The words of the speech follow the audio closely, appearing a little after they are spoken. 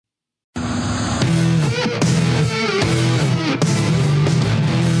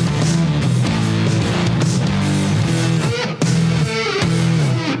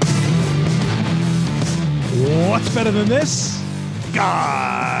better than this?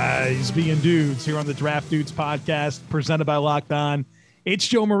 Guys being dudes here on the Draft Dudes podcast presented by Locked On. It's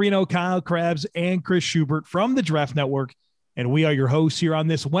Joe Marino, Kyle Krabs, and Chris Schubert from the Draft Network, and we are your hosts here on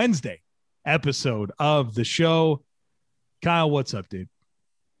this Wednesday episode of the show. Kyle, what's up, dude?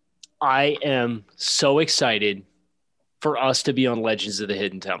 I am so excited for us to be on Legends of the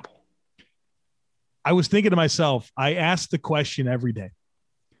Hidden Temple. I was thinking to myself, I ask the question every day,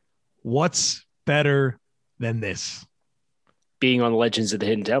 what's better than this? Being on Legends of the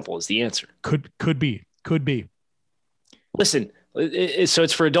Hidden Temple is the answer. Could be. Listen, so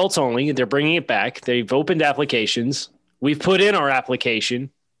it's for adults only. They're bringing it back. They've opened applications. We've put in our application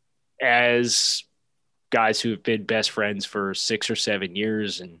as guys who have been best friends for 6 or 7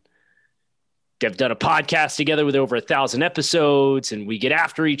 years, and they've done a podcast together with over 1,000 episodes, and we get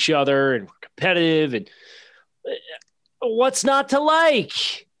after each other and we're competitive, and what's not to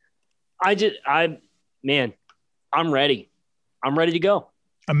like? I'm ready. I'm ready to go.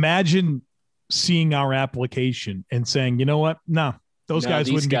 Imagine seeing our application and saying, you know what? No, those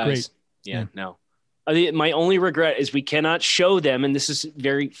guys wouldn't be great. Yeah, no. My only regret is we cannot show them, and this is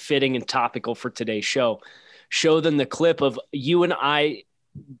very fitting and topical for today's show, show them the clip of you and I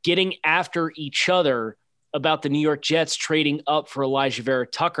getting after each other about the New York Jets trading up for Elijah Vera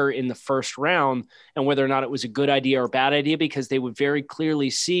Tucker in the first round, and whether or not it was a good idea or a bad idea, because they would very clearly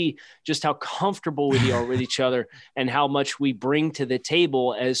see just how comfortable we are with each other and how much we bring to the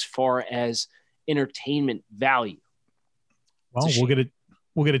table as far as entertainment value. Well,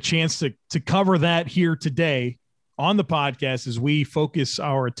 we'll get a chance to cover that here today on the podcast as we focus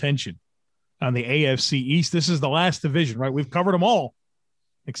our attention on the AFC East. This is the last division, right? We've covered them all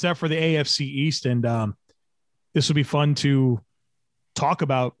except for the AFC East, and this will be fun to talk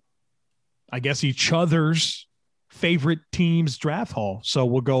about, I guess, each other's favorite teams draft haul. So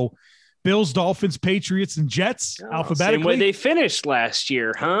we'll go Bills, Dolphins, Patriots, and Jets alphabetically. Same way they finished last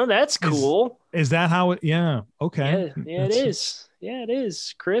year, huh? That's cool. Is that how it? Yeah. Okay. Yeah, it is. Yeah, it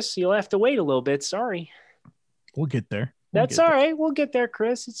is. Chris, you'll have to wait a little bit. Sorry. We'll get there. That's all right. We'll get there,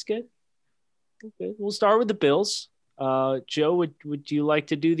 Chris. It's good. Okay. We'll start with the Bills. Joe, would you like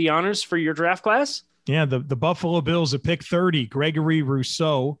to do the honors for your draft class? Yeah, the Buffalo Bills at pick 30, Gregory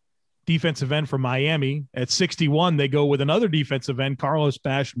Rousseau, defensive end from Miami. At 61, they go with another defensive end, Carlos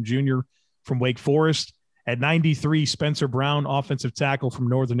Basham Jr. from Wake Forest. At 93, Spencer Brown, offensive tackle from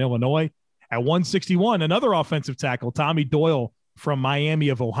Northern Illinois. At 161, another offensive tackle, Tommy Doyle from Miami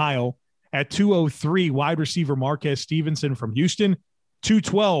of Ohio. At 203, wide receiver Marquez Stevenson from Houston.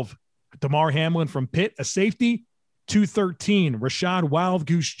 212, Damar Hamlin from Pitt, a safety. 213, Rashad Wild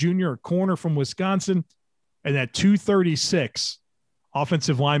Goose Jr., a corner from Wisconsin. And at 236,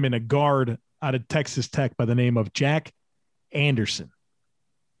 offensive lineman, a guard out of Texas Tech by the name of Jack Anderson.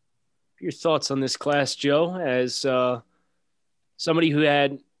 Your thoughts on this class, Joe, as somebody who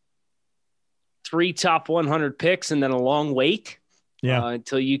had 3 top 100 picks and then a long wait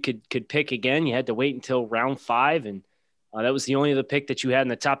until you could pick again. You had to wait until round 5, and that was the only other pick that you had in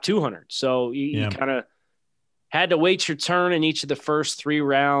the top 200. So you kind of had to wait your turn in each of the first 3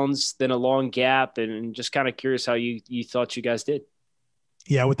 rounds, then a long gap, and just kind of curious how you thought you guys did.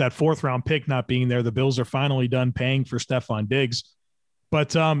 Yeah, with that 4th round pick not being there, the Bills are finally done paying for Stephon Diggs.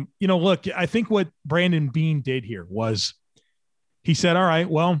 But, look, I think what Brandon Beane did here was he said, all right,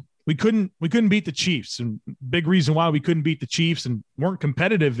 well, we couldn't beat the Chiefs. And big reason why we couldn't beat the Chiefs and weren't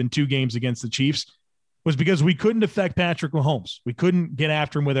competitive in 2 games against the Chiefs was because we couldn't affect Patrick Mahomes. We couldn't get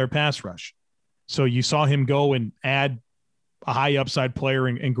after him with our pass rush. So you saw him go and add a high upside player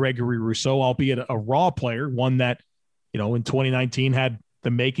in Gregory Rousseau, albeit a raw player, one that, in 2019 had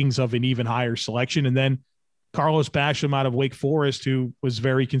the makings of an even higher selection. And then Carlos Basham out of Wake Forest, who was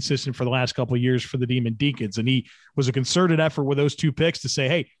very consistent for the last couple of years for the Demon Deacons. And he was a concerted effort with those 2 picks to say,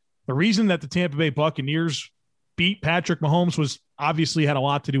 hey, the reason that the Tampa Bay Buccaneers beat Patrick Mahomes was obviously had a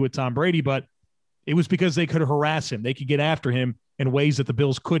lot to do with Tom Brady, but it was because they could harass him. They could get after him in ways that the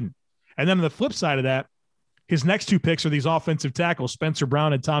Bills couldn't. And then on the flip side of that, his next 2 picks are these offensive tackles, Spencer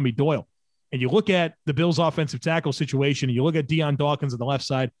Brown and Tommy Doyle. And you look at the Bills' offensive tackle situation, and you look at Deion Dawkins on the left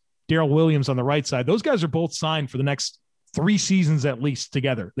side, Darrell Williams on the right side. Those guys are both signed for the next 3 seasons at least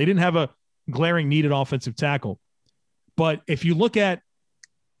together. They didn't have a glaring needed offensive tackle. But if you look at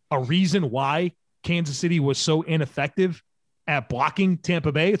a reason why Kansas City was so ineffective at blocking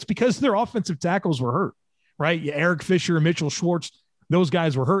Tampa Bay, it's because their offensive tackles were hurt, right? Eric Fisher and Mitchell Schwartz, those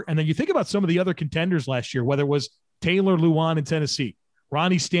guys were hurt. And then you think about some of the other contenders last year, whether it was Taylor Lewan in Tennessee,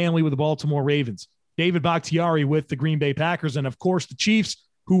 Ronnie Stanley with the Baltimore Ravens, David Bakhtiari with the Green Bay Packers, and of course the Chiefs,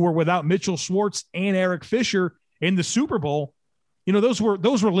 who were without Mitchell Schwartz and Eric Fisher in the Super Bowl. Those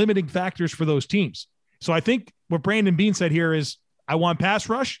were limiting factors for those teams. So I think what Brandon Beane said here is, I want pass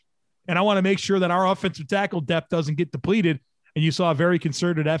rush, and I want to make sure that our offensive tackle depth doesn't get depleted. And you saw a very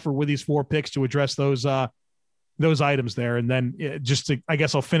concerted effort with these 4 picks to address those items there. And then I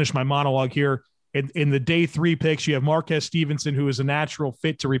guess I'll finish my monologue here. In the day 3 picks, you have Marquez Stevenson, who is a natural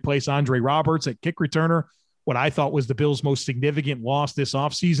fit to replace Andre Roberts at kick returner, what I thought was the Bills' most significant loss this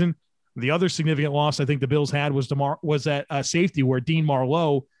offseason. The other significant loss I think the Bills had was at safety, where Dean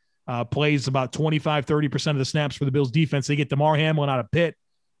Marlowe plays about 25-30% of the snaps for the Bills defense. They get DeMar Hamlin out of Pitt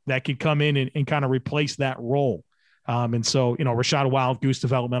that could come in and kind of replace that role. And so, Rashad Wild Goose,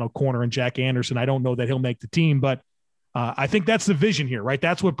 developmental corner, and Jack Anderson, I don't know that he'll make the team, but I think that's the vision here, right?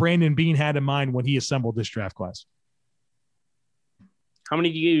 That's what Brandon Beane had in mind when he assembled this draft class. How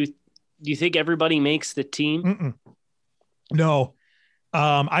many do you think everybody makes the team? No.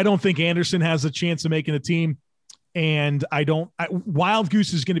 I don't think Anderson has a chance of making the team. And Wild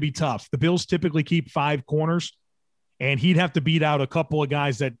Goose is going to be tough. The Bills typically keep 5 corners, and he'd have to beat out a couple of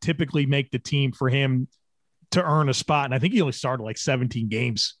guys that typically make the team for him to earn a spot. And I think he only started like 17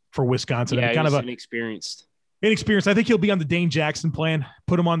 games for Wisconsin. Yeah, kind of inexperienced. I think he'll be on the Dane Jackson plan,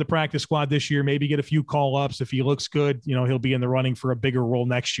 put him on the practice squad this year, maybe get a few call-ups. If he looks good, he'll be in the running for a bigger role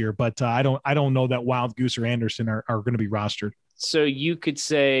next year. But I don't know that Wild Goose or Anderson are going to be rostered. So you could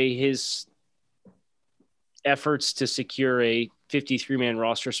say his efforts to secure a 53-man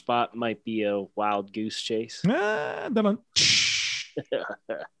roster spot might be a wild goose chase. Yeah.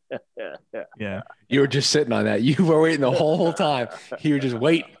 You were just sitting on that. You were waiting the whole time. You were just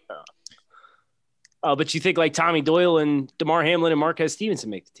waiting. But you think like Tommy Doyle and DeMar Hamlin and Marquez Stevenson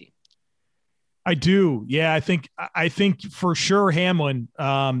make the team? I do. Yeah, I think for sure Hamlin,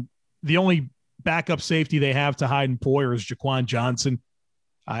 the only backup safety they have to Hayden Poyer is Jaquan Johnson.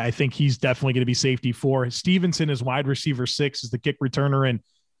 I think he's definitely going to be safety 4. Stevenson is wide receiver 6, is the kick returner and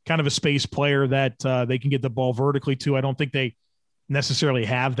kind of a space player that they can get the ball vertically to. I don't think they necessarily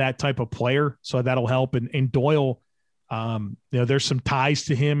have that type of player, so that'll help. And Doyle, there's some ties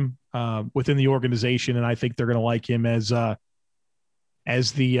to him within the organization, and I think they're going to like him as the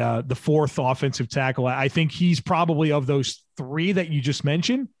 4th offensive tackle. I think he's probably, of those 3 that you just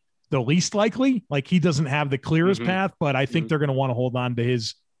mentioned, the least likely. Like, he doesn't have the clearest path, but I think they're going to want to hold on to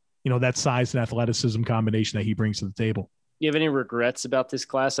his, that size and athleticism combination that he brings to the table. Do you have any regrets about this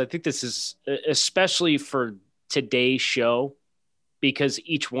class? I think this is especially for today's show, because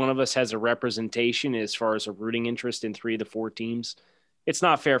each one of us has a representation as far as a rooting interest in 3 of the 4 teams. It's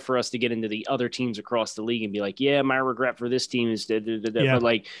not fair for us to get into the other teams across the league and be like, yeah, my regret for this team is yeah. But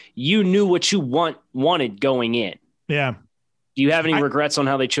like, you knew what you wanted going in. Yeah. Do you have any regrets on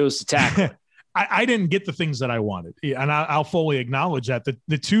how they chose to tackle? I didn't get the things that I wanted, and I'll fully acknowledge that.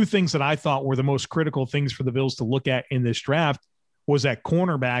 The 2 things that I thought were the most critical things for the Bills to look at in this draft was at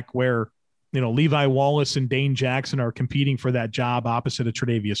cornerback, where Levi Wallace and Dane Jackson are competing for that job opposite of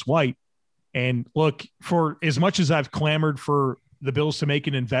Tre'Davious White. And look, for as much as I've clamored for the Bills to make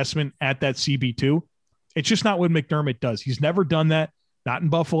an investment at that CB2, it's just not what McDermott does. He's never done that. Not in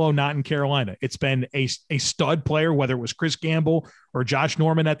Buffalo, not in Carolina. It's been a stud player, whether it was Chris Gamble or Josh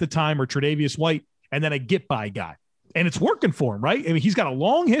Norman at the time or Tre'Davious White, and then a get-by guy. And it's working for him, right? I mean, he's got a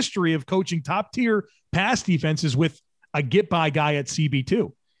long history of coaching top-tier pass defenses with a get-by guy at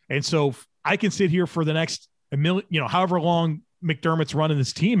CB2. And so I can sit here for the next however long McDermott's running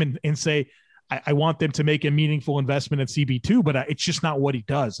this team and say, I want them to make a meaningful investment at CB2, but it's just not what he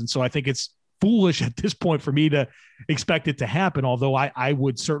does. And so I think it's foolish at this point for me to expect it to happen, although I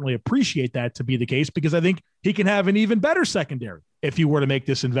would certainly appreciate that to be the case, because I think he can have an even better secondary if you were to make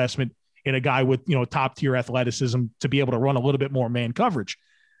this investment in a guy with top tier athleticism to be able to run a little bit more man coverage.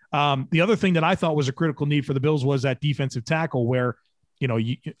 The other thing that I thought was a critical need for the Bills was that defensive tackle, where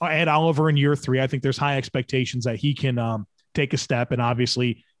Ed Oliver in year 3, I think there's high expectations that he can take a step, and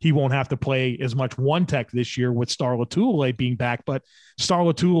obviously he won't have to play as much one tech this year with Star Lotulelei being back, but Star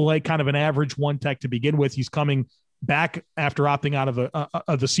Lotulelei, kind of an average one tech to begin with. He's coming back after opting out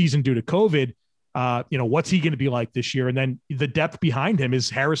of the season due to COVID. What's he going to be like this year? And then the depth behind him is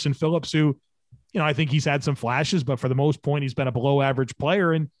Harrison Phillips, who, I think he's had some flashes, but for the most part, he's been a below average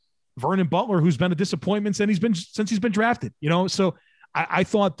player, and Vernon Butler, who's been a disappointment since he's been drafted, so I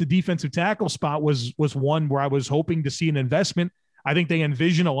thought the defensive tackle spot was one where I was hoping to see an investment. I think they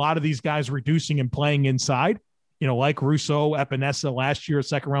envision a lot of these guys reducing and playing inside, like Rousseau, Epinesa last year, a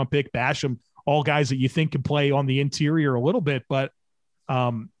 2nd-round pick, Basham, all guys that you think can play on the interior a little bit. But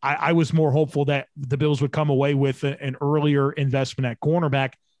I was more hopeful that the Bills would come away with an earlier investment at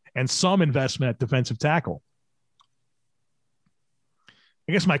cornerback and some investment at defensive tackle.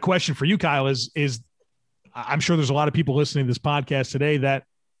 I guess my question for you, Kyle, is I'm sure there's a lot of people listening to this podcast today that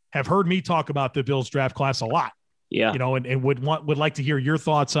have heard me talk about the Bills draft class a lot Yeah. And would like to hear your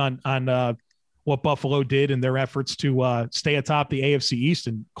thoughts on what Buffalo did and their efforts to stay atop the AFC East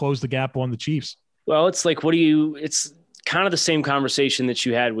and close the gap on the Chiefs. Well, it's like, it's kind of the same conversation that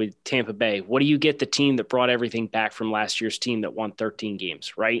you had with Tampa Bay. What do you get the team that brought everything back from last year's team that won 13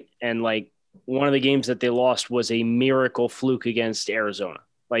 games, right? And like one of the games that they lost was a miracle fluke against Arizona.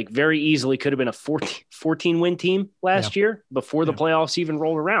 Like very easily could have been a 14-win team last year before the playoffs even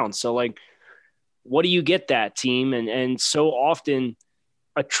rolled around. So like, what do you get that team? And so often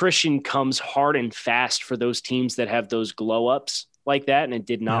attrition comes hard and fast for those teams that have those glow ups like that. And it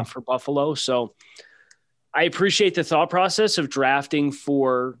did not for Buffalo. So I appreciate the thought process of drafting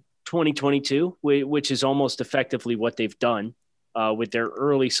for 2022, which is almost effectively what they've done with their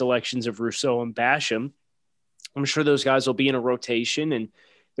early selections of Rousseau and Basham. I'm sure those guys will be in a rotation, and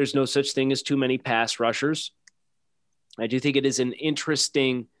there's no such thing as too many pass rushers. I do think it is an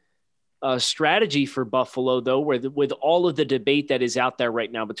interesting strategy for Buffalo, though, where with all of the debate that is out there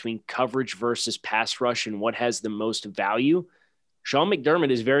right now between coverage versus pass rush and what has the most value, Sean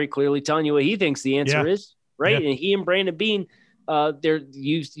McDermott is very clearly telling you what he thinks the answer is, right? And he and Brandon Beane,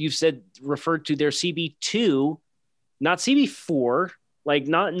 you've said referred to their CB2, not CB4, like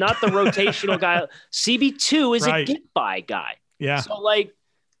not the rotational guy. CB2 is a get by guy. Yeah. So like,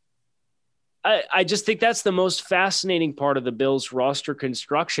 I just think that's the most fascinating part of the Bills roster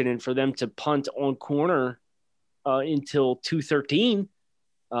construction, and for them to punt on corner until 213,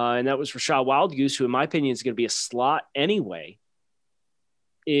 and that was Rashad Wildgoose, who in my opinion is going to be a slot anyway,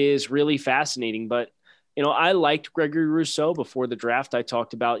 is really fascinating. But I liked Gregory Rousseau before the draft. I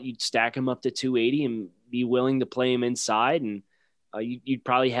talked about you'd stack him up to 280 and be willing to play him inside, and you'd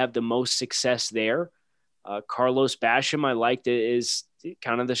probably have the most success there. Carlos Basham, I liked it, is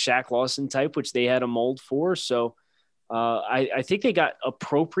kind of the Shaq Lawson type, which they had a mold for. So I think they got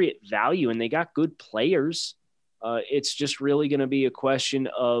appropriate value and they got good players. It's just really going to be a question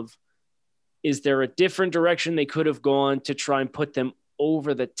of, is there a different direction they could have gone to try and put them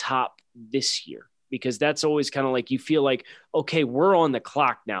over the top this year? Because that's always kind of like, you feel like, okay, we're on the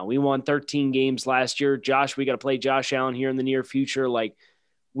clock now. We won 13 games last year. We got to play Josh Allen here in the near future. Like,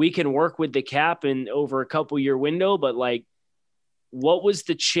 we can work with the cap and over a couple year window, but like, what was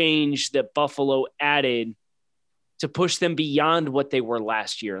the change that Buffalo added to push them beyond what they were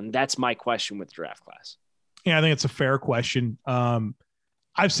last year? And that's my question with the draft class. Yeah, I think it's a fair question.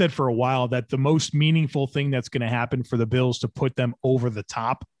 I've said for a while that the most meaningful thing that's going to happen for the Bills to put them over the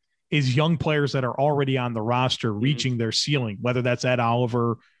top is young players that are already on the roster reaching their ceiling, whether that's Ed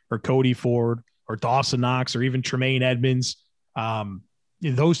Oliver or Cody Ford or Dawson Knox or even Tremaine Edmonds.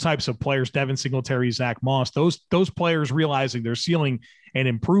 Those types of players, Devin Singletary, Zach Moss, those players realizing their ceiling and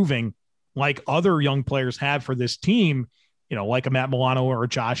improving like other young players have for this team, like a Matt Milano or a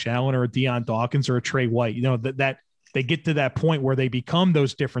Josh Allen or a Deion Dawkins or a Trey White, that they get to that point where they become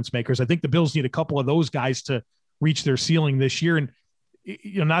those difference makers. I think the Bills need a couple of those guys to reach their ceiling this year. And,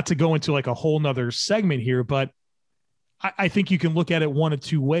 not to go into like a whole nother segment here, but I think you can look at it one of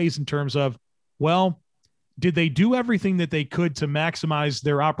two ways in terms of, well, did they do everything that they could to maximize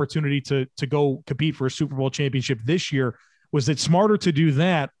their opportunity to go compete for a Super Bowl championship this year? Was it smarter to do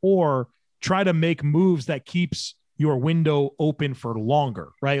that or try to make moves that keeps your window open for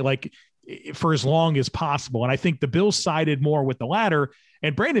longer, right? Like for as long as possible. And I think the Bills sided more with the latter.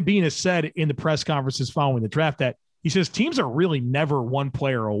 And Brandon Beane has said in the press conferences following the draft that he says teams are really never one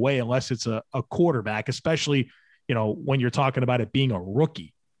player away unless it's a quarterback, especially, when you're talking about it being a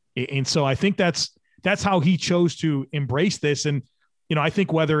rookie. And so I think that's how he chose to embrace this. And, I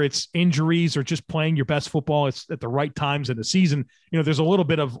think whether it's injuries or just playing your best football at the right times in the season, there's a little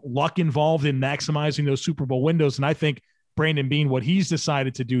bit of luck involved in maximizing those Super Bowl windows. And I think Brandon Beane, what he's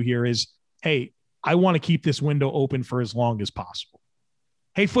decided to do here is, hey, I want to keep this window open for as long as possible.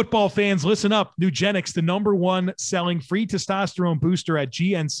 Hey, football fans, listen up. Nugenix, the #1 selling free testosterone booster at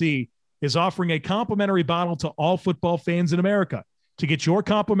GNC, is offering a complimentary bottle to all football fans in America. To get your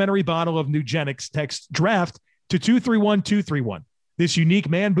complimentary bottle of Nugenix, text DRAFT to 231231. This unique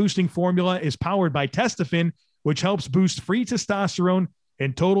man-boosting formula is powered by Testofen, which helps boost free testosterone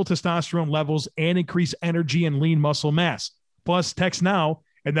and total testosterone levels and increase energy and lean muscle mass. Plus, text now,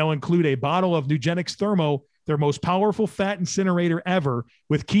 and they'll include a bottle of Nugenix Thermo, their most powerful fat incinerator ever,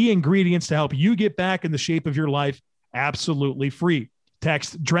 with key ingredients to help you get back in the shape of your life absolutely free.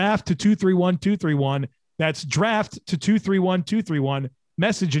 Text DRAFT to 231231. That's DRAFT to 231231.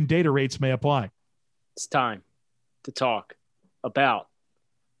 Message and data rates may apply. It's time to talk about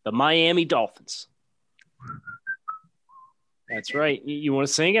the Miami Dolphins. That's right. You want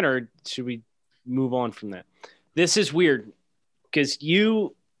to sing it, or should we move on from that? This is weird because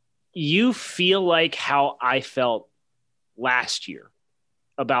you you feel like how I felt last year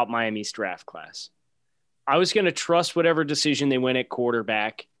about Miami's draft class. I was going to trust whatever decision they went at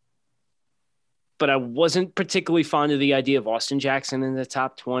quarterback, but I wasn't particularly fond of the idea of Austin Jackson in the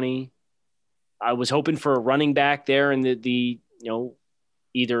top 20. I was hoping for a running back there in the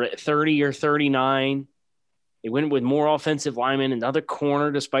either at 30 or 39. They went with more offensive linemen, another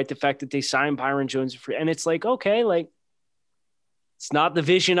corner, despite the fact that they signed Byron Jones. And it's like, okay, like, it's not the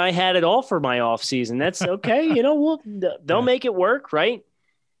vision I had at all for my offseason. That's okay. They'll make it work, right?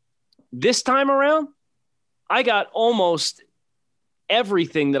 This time around, I got almost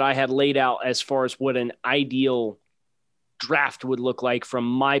everything that I had laid out as far as what an ideal draft would look like from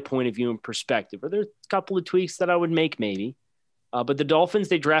my point of view and perspective. Are there a couple of tweaks that I would make? Maybe. But the Dolphins,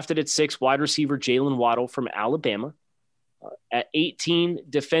 they drafted at 6, wide receiver Jalen Waddle from Alabama. At 18,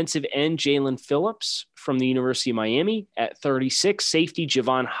 defensive end Jalen Phillips from the University of Miami. At 36, safety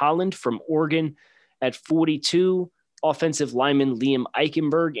Javon Holland from Oregon. At 42, offensive lineman Liam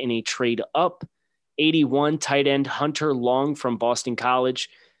Eichenberg in a trade up. 81, tight end Hunter Long from Boston College.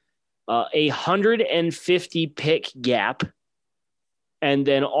 150 pick gap. And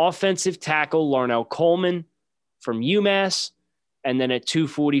then offensive tackle Larnell Coleman from UMass. And then at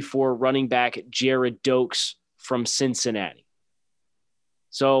 244, running back Jared Dokes from Cincinnati.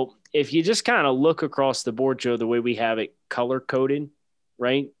 So if you just kind of look across the board, Joe, the way we have it color-coded,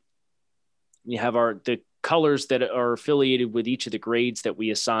 right? You have the colors that are affiliated with each of the grades that we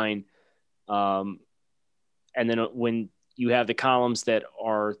assign. And then when you have the columns that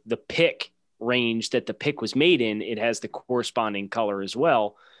are the pick range that the pick was made in, it has the corresponding color as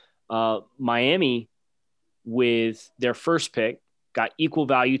well. Miami, with their first pick, got equal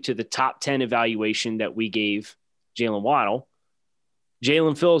value to the top 10 evaluation that we gave Jalen Waddle.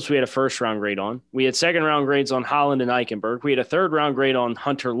 Jalen Phillips, we had a first-round grade on. We had second-round grades on Holland and Eichenberg. We had a third-round grade on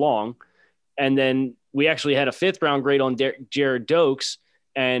Hunter Long. And then we actually had a fifth-round grade on Jared Dokes.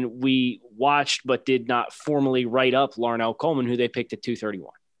 And we watched but did not formally write up Larnell Coleman, who they picked at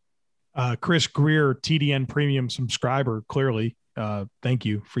 231. Chris Greer, TDN Premium subscriber, clearly. Thank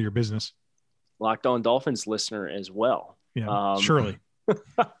you for your business. Locked On Dolphins listener as well. Yeah, surely.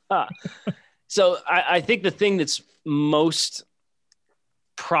 So I think the thing that's most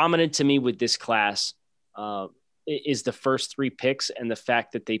prominent to me with this class is the first 3 picks and the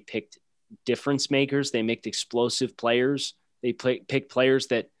fact that they picked difference makers. They picked explosive players. They pick players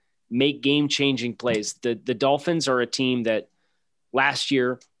that make game-changing plays. The Dolphins are a team that last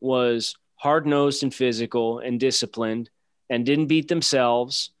year was hard-nosed and physical and disciplined and didn't beat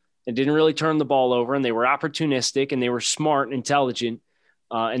themselves and didn't really turn the ball over, and they were opportunistic and they were smart and intelligent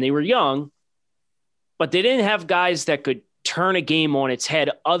and they were young, but they didn't have guys that could turn a game on its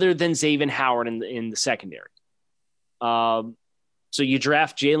head other than Xavier Howard in the secondary. So you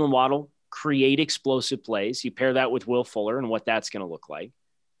draft Jalen Waddle, create explosive plays. You pair that with Will Fuller and what that's going to look like.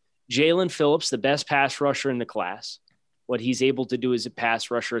 Jalen Phillips, the best pass rusher in the class. What he's able to do as a pass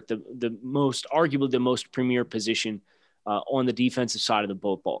rusher at arguably the most premier position on the defensive side of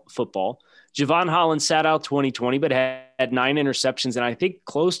the football. Javon Holland sat out 2020, but had 9 interceptions and I think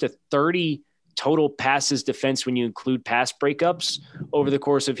close to 30 total passes defense when you include pass breakups over the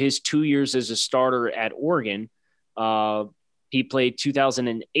course of his 2 years as a starter at Oregon. He played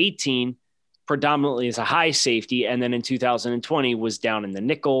 2018 predominantly as a high safety, and then in 2020 was down in the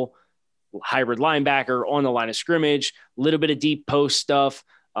nickel, hybrid linebacker, on the line of scrimmage, a little bit of deep post stuff,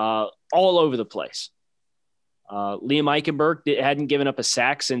 all over the place. Liam Eichenberg hadn't given up a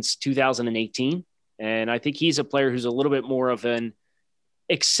sack since 2018, and I think he's a player who's a little bit more of an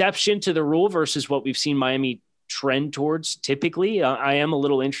exception to the rule versus what we've seen Miami trend towards typically. I am a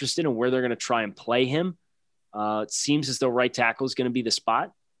little interested in where they're going to try and play him. It seems as though right tackle is going to be the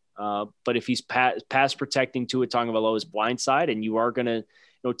spot. But if he's pass protecting Tua Tagovailoa's blind side and you are going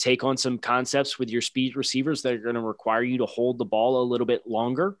to take on some concepts with your speed receivers that are going to require you to hold the ball a little bit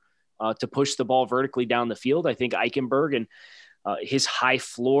longer to push the ball vertically down the field, I think Eichenberg and his high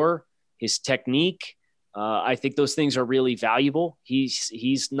floor, his technique, I think those things are really valuable.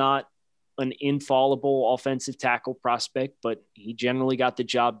 He's not an infallible offensive tackle prospect, but he generally got the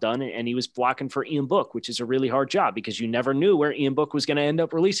job done, and he was blocking for Ian Book, which is a really hard job because you never knew where Ian Book was going to end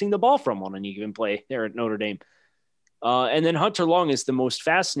up releasing the ball from on any given play there at Notre Dame. And then Hunter Long is the most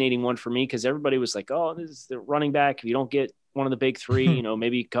fascinating one for me because everybody was like, oh, this is the running back. If you don't get one of the big 3,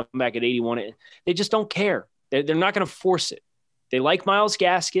 maybe come back at 81. They just don't care. They're not going to force it. They like Myles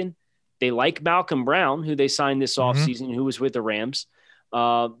Gaskin. They like Malcolm Brown, who they signed this offseason, who was with the Rams.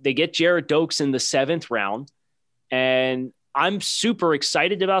 They get Jared Dokes in the 7th round. And I'm super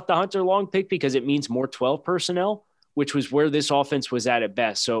excited about the Hunter Long pick because it means more 12 personnel, which was where this offense was at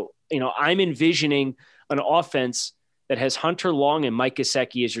best. So I'm envisioning an offense that has Hunter Long and Mike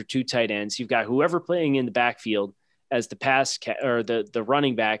Gesicki as your two tight ends. You've got whoever playing in the backfield as the or the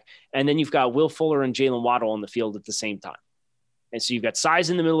running back. And then you've got Will Fuller and Jalen Waddle on the field at the same time. And so you've got size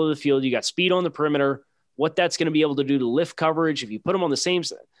in the middle of the field. You got speed on the perimeter, what that's going to be able to do to lift coverage. If you put them on the same,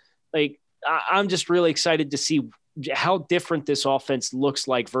 I'm just really excited to see how different this offense looks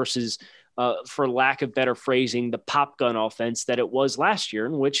like versus, for lack of better phrasing, the pop gun offense that it was last year,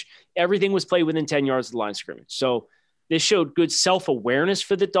 in which everything was played within 10 yards of the line of scrimmage. So this showed good self-awareness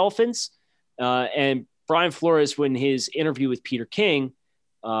for the Dolphins. And Brian Flores, when his interview with Peter King,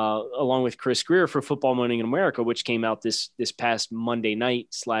 along with Chris Greer for Football Morning in America, which came out this past Monday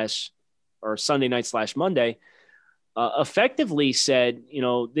night or Sunday night / Monday, effectively said,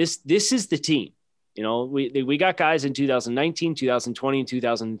 this is the team. We got guys in 2019, 2020, and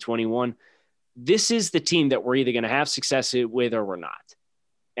 2021. This is the team that we're either going to have success with or we're not.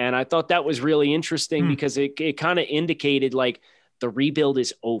 And I thought that was really interesting because it kind of indicated like the rebuild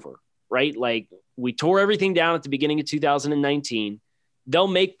is over, right? Like we tore everything down at the beginning of 2019. They'll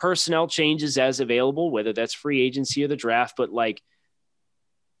make personnel changes as available, whether that's free agency or the draft. But like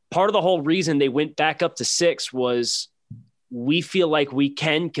part of the whole reason they went back up to 6 was we feel like we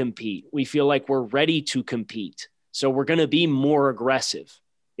can compete. We feel like we're ready to compete. So we're going to be more aggressive.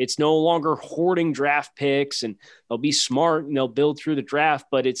 It's no longer hoarding draft picks, and they'll be smart and they'll build through the draft,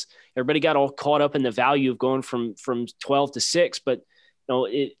 but everybody got all caught up in the value of going from 12 to 6. But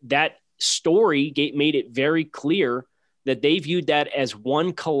that story made it very clear that they viewed that as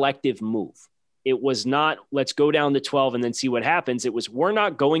one collective move. It was not, let's go down to 12 and then see what happens. It was, we're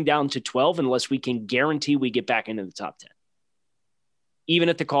not going down to 12 unless we can guarantee we get back into the top 10, even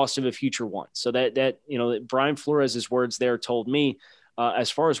at the cost of a future one. So that Brian Flores' words there told me,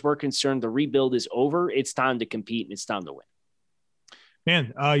 as far as we're concerned, the rebuild is over. It's time to compete and it's time to win.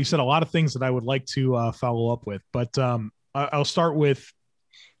 Man, you said a lot of things that I would like to follow up with, but I'll start with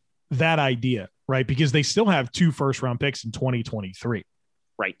that idea, right? Because they still have 2 first-round picks in 2023.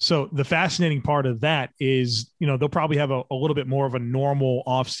 Right. So the fascinating part of that is, they'll probably have a little bit more of a normal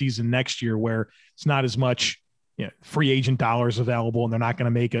offseason next year where it's not as much free agent dollars available and they're not going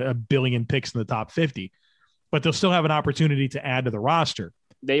to make a billion picks in the top 50. But they'll still have an opportunity to add to the roster.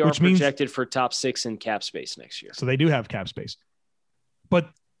 They are projected for top 6 in cap space next year. So they do have cap space. But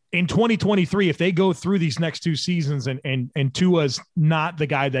in 2023, if they go through these next 2 seasons and Tua's not the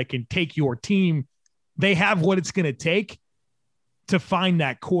guy that can take your team, they have what it's going to take to find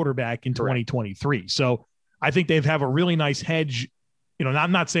that quarterback in 2023. So I think they have a really nice hedge.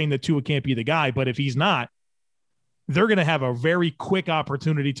 I'm not saying that Tua can't be the guy, but if he's not, they're going to have a very quick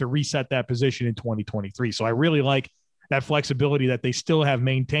opportunity to reset that position in 2023. So I really like that flexibility that they still have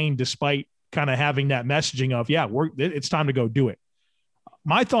maintained despite kind of having that messaging of, it's time to go do it.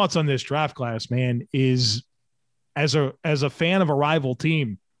 My thoughts on this draft class, man, is as a fan of a rival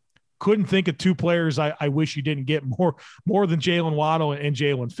team, couldn't think of 2 players I wish you didn't get more than Jalen Waddle and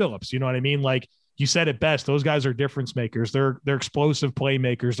Jalen Phillips. You know what I mean? Like you said it best, those guys are difference makers. They're explosive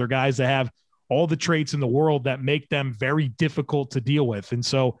playmakers. They're guys that have all the traits in the world that make them very difficult to deal with. And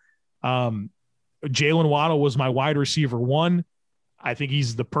so Jalen Waddle was my wide receiver 1. I think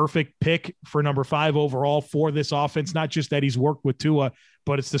he's the perfect pick for number 5 overall for this offense. Not just that he's worked with Tua,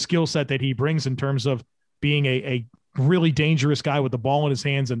 but it's the skill set that he brings in terms of being a really dangerous guy with the ball in his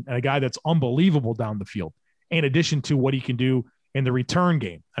hands and a guy that's unbelievable down the field, in addition to what he can do in the return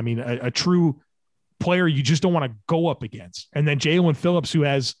game. I mean, a true player you just don't want to go up against. And then Jalen Phillips, who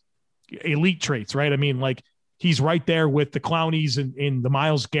has elite traits, right? I mean, like he's right there with the Clownies and the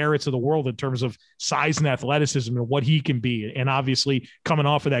Myles Garretts of the world in terms of size and athleticism and what he can be. And obviously coming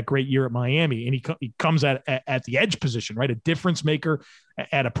off of that great year at Miami, and he comes at the edge position, right? A difference maker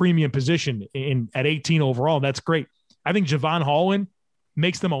at a premium position at 18 overall. That's great. I think Javon Holland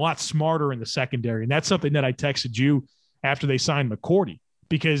makes them a lot smarter in the secondary. And that's something that I texted you after they signed McCourty,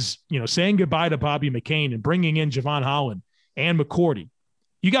 because, saying goodbye to Bobby McCain and bringing in Javon Holland and McCourty,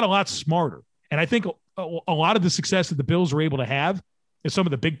 you got a lot smarter. And I think a lot of the success that the Bills were able to have in some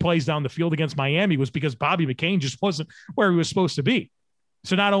of the big plays down the field against Miami was because Bobby McCain just wasn't where he was supposed to be.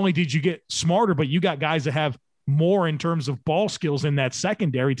 So not only did you get smarter, but you got guys that have more in terms of ball skills in that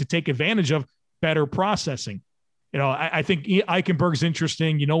secondary to take advantage of better processing. I think Eichenberg's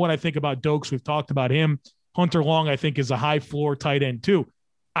interesting. You know what I think about Dokes? We've talked about him. Hunter Long, I think, is a high floor tight end too.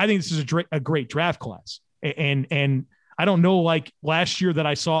 I think this is a great draft class. And I don't know, like last year that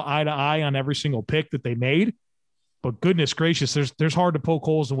I saw eye to eye on every single pick that they made, but goodness gracious, there's hard to poke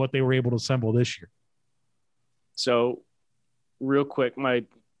holes in what they were able to assemble this year. So real quick, my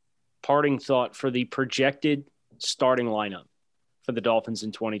parting thought for the projected starting lineup. for the Dolphins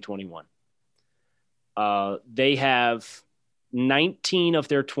in 2021. They have 19 of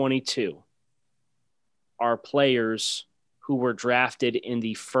their 22 are players who were drafted in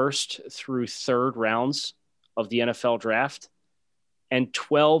the first through third rounds of the NFL draft. And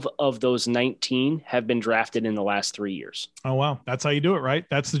 12 of those 19 have been drafted in the last 3 years. Oh, wow. That's how you do it, right?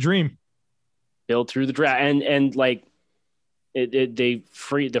 That's the dream. Build through the draft. And like the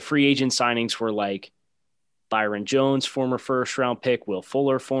free agent signings were like Byron Jones, former first round pick, Will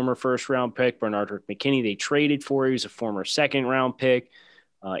Fuller, former first round pick, Bernard McKinney, they traded for. He was a former second round pick.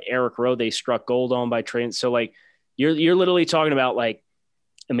 Eric Rowe, they struck gold on by trading. So like you're literally talking about like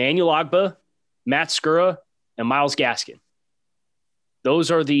Emmanuel Ogbah, Matt Skura, and Myles Gaskin.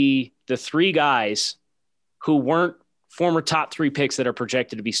 Those are the three guys who weren't former top 3 picks that are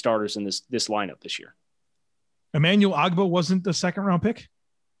projected to be starters in this lineup this year. Emmanuel Ogbah wasn't the second round pick?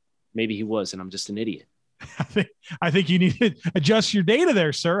 Maybe he was, and I'm just an idiot. I think you need to adjust your data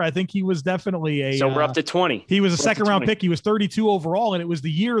there, sir. I think he was definitely a. So we're up to 20. He was a second round pick. He was 32 overall, and it was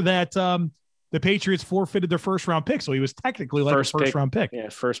the year that the Patriots forfeited their first round pick. So he was technically like a first round pick. Yeah,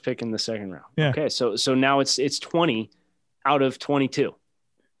 first pick in the second round. Yeah. Okay, so now it's 20 out of 22.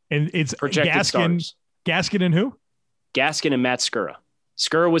 And it's projected starters. Gaskin and who? Gaskin and Matt Skura.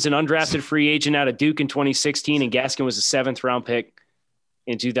 Skura was an undrafted free agent out of Duke in 2016, and Gaskin was a 7th round pick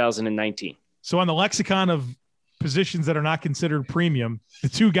in 2019. So on the lexicon of positions that are not considered premium, the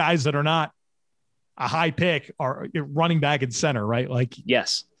 2 guys that are not a high pick are running back and center, right? Like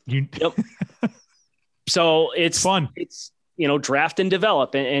yes. Yep. So it's fun. It's, draft and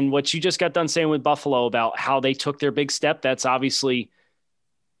develop. And what you just got done saying with Buffalo about how they took their big step, that's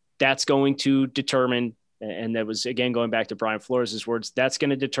going to determine, and that was, again, going back to Brian Flores' words, that's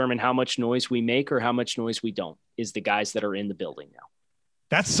going to determine how much noise we make or how much noise we don't, is the guys that are in the building now.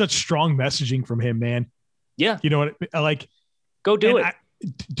 That's such strong messaging from him, man. Yeah. You know what? Like, go do it.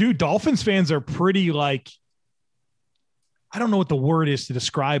 Dude, Dolphins fans are pretty like, I don't know what the word is to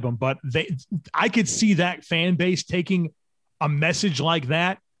describe them, but I could see that fan base taking a message like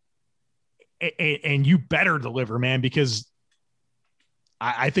that, and you better deliver, man, because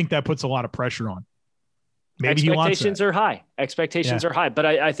I think that puts a lot of pressure on. Maybe expectations are high. Expectations are high, but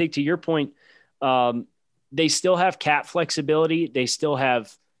I think to your point, they still have cap flexibility. They still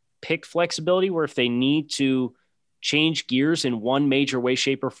have pick flexibility where if they need to change gears in one major way,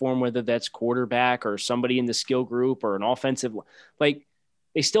 shape, or form, whether that's quarterback or somebody in the skill group or an offensive, like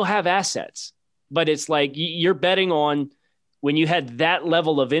they still have assets. But it's like you're betting on when you had that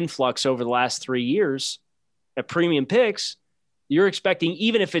level of influx over the last 3 years at premium picks, you're expecting,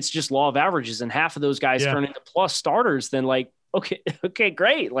 even if it's just law of averages and half of those guys turn into plus starters, then like, okay,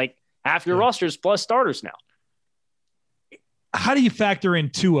 great. Like half your roster is plus starters now. How do you factor in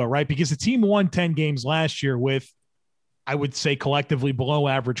Tua, right? Because the team won 10 games last year with, I would say, collectively below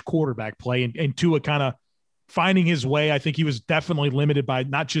average quarterback play, and Tua kind of finding his way. I think he was definitely limited by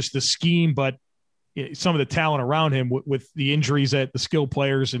not just the scheme, but some of the talent around him with the injuries at the skill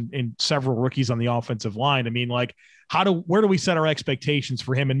players and several rookies on the offensive line. I mean, like, where do we set our expectations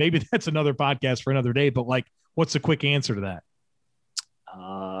for him? And maybe that's another podcast for another day, but like, what's the quick answer to that?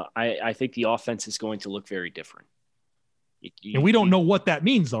 I think the offense is going to look very different. And we don't know what that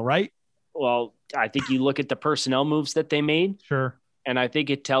means though, right? Well, I think you look at the personnel moves that they made. Sure. And I think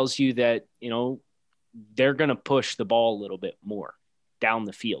it tells you that, they're going to push the ball a little bit more down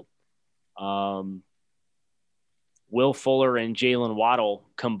the field. Will Fuller and Jalen Waddle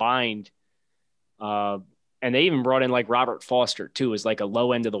combined, and they even brought in like Robert Foster too, as like a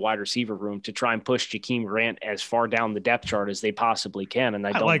low end of the wide receiver room to try and push Jakeem Grant as far down the depth chart as they possibly can. And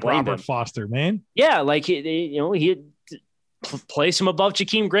I don't like blame Robert them. Foster, man. Yeah, like he place him above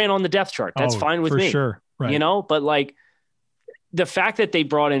Jakeem Grant on the depth chart. That's fine with me. Sure. Right. But like the fact that they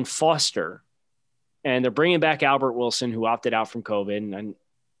brought in Foster and they're bringing back Albert Wilson, who opted out from COVID. And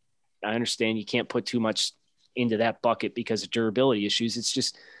I understand you can't put too much into that bucket because of durability issues. It's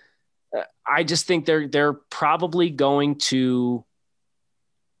just, I just think they're probably going to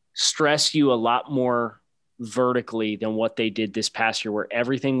stress you a lot more vertically than what they did this past year, where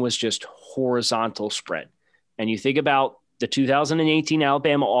everything was just horizontal spread. And you think about the 2018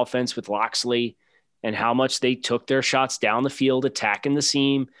 Alabama offense with Loxley and how much they took their shots down the field, attacking the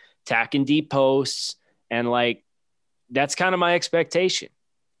seam, attacking deep posts. And like, that's kind of my expectation,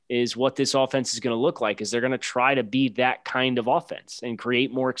 is what this offense is going to look like, is they're going to try to be that kind of offense and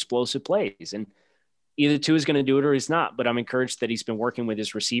create more explosive plays. And either Tua is going to do it or he's not, but I'm encouraged that he's been working with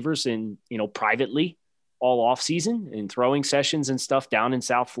his receivers and, privately all off season and throwing sessions and stuff down in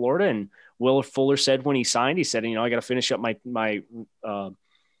South Florida. And Will Fuller said when he signed, he said, I got to finish up my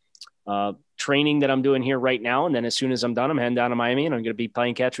training that I'm doing here right now. And then as soon as I'm done, I'm heading down to Miami and I'm going to be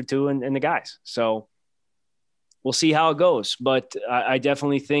playing catch with Tua and the guys. So we'll see how it goes. But I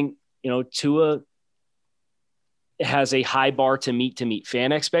definitely think, Tua has a high bar to meet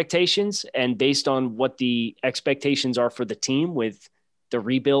fan expectations. And based on what the expectations are for the team with the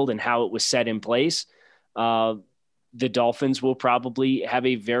rebuild and how it was set in place, the Dolphins will probably have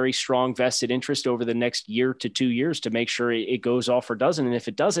a very strong vested interest over the next year to 2 years to make sure it goes off or doesn't. And if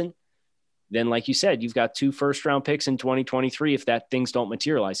it doesn't, then like you said, you've got 2 first-round picks in 2023 if that things don't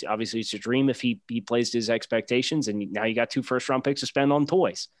materialize. Obviously, it's a dream if he plays to his expectations, and now you got 2 first-round picks to spend on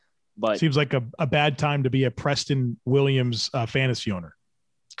toys. But seems like a bad time to be a Preston Williams fantasy owner.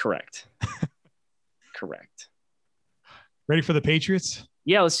 Correct. Correct. Ready for the Patriots?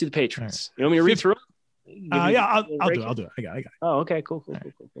 Yeah, let's do the Patriots. Right. You want me to read through them? Yeah, I'll do it. I got it. Oh, okay, cool.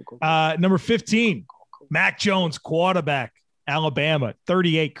 Number 15, Mac Jones, quarterback, Alabama.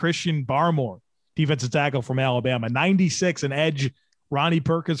 38, Christian Barmore, defensive tackle from Alabama. 96, an edge, Ronnie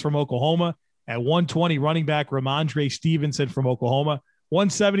Perkins from Oklahoma. At 120, running back Ramondre Stevenson from Oklahoma.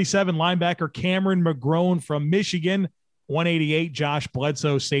 177, linebacker Cameron McGrone from Michigan. 188, Josh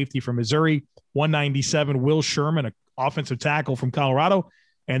Bledsoe, safety from Missouri. 197, Will Sherman, an offensive tackle from Colorado.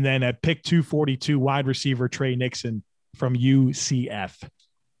 And then at pick 242, wide receiver Trey Nixon from UCF.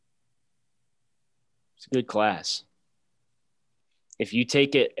 It's a good class. If you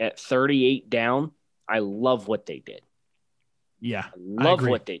take it at 38 down, I love what they did. Yeah. I love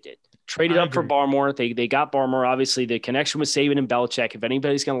what they did. Traded up for Barmore. They got Barmore. Obviously, the connection with Saban and Belichick. If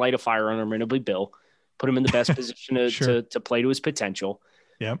anybody's going to light a fire on him, it'll be Bill. Put him in the best position to play to his potential.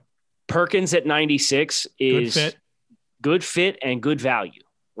 Yep. Perkins at 96 is good fit and good value,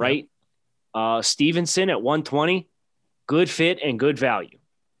 right? Yep. Stevenson at 120, good fit and good value.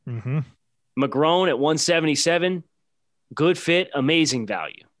 Mm-hmm. McGrone at 177, good fit, amazing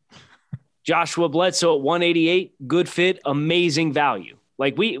value. Joshua Bledsoe at 188, good fit, amazing value.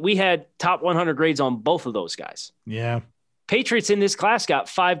 Like we had top 100 grades on both of those guys. Yeah. Patriots in this class got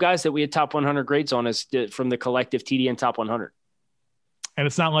 5 guys that we had top 100 grades on as from the collective TDN top 100. And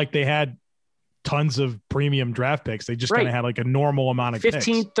it's not like they had tons of premium draft picks. They just kind of had like a normal amount of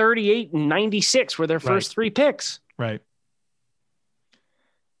 15, picks. 38, and 96 were their first 3 picks. Right.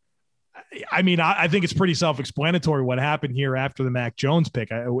 I mean, I think it's pretty self-explanatory what happened here after the Mac Jones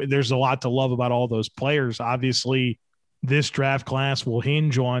pick. There's a lot to love about all those players. Obviously, this draft class will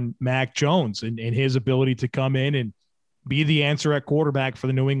hinge on Mac Jones and his ability to come in and be the answer at quarterback for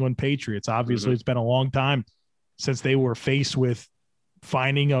the New England Patriots. Obviously, It's been a long time since they were faced with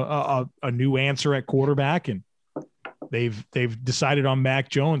finding a new answer at quarterback, and they've decided on Mac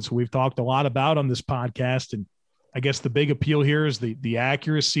Jones, who we've talked a lot about on this podcast. And I guess the big appeal here is the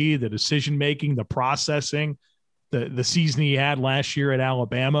accuracy, the decision-making, the processing, the season he had last year at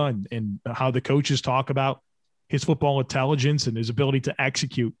Alabama, and how the coaches talk about his football intelligence and his ability to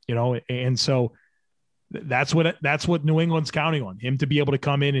execute, and so that's what New England's counting on, him to be able to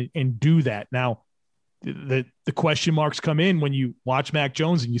come in and do that. Now, the question marks come in when you watch Mac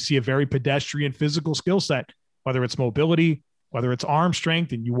Jones and you see a very pedestrian physical skill set, whether it's mobility, whether it's arm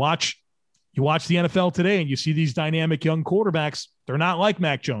strength, and you watch the NFL today and you see these dynamic young quarterbacks. They're not like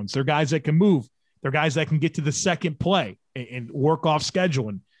Mac Jones. They're guys that can move. They're guys that can get to the second play and work off schedule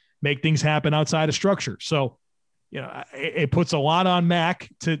and make things happen outside of structure. So, it puts a lot on Mac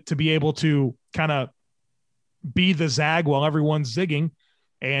to be able to kind of be the zag while everyone's zigging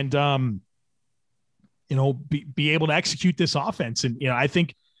and, be able to execute this offense. And, I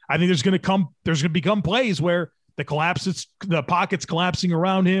think there's going to become plays where the pocket's collapsing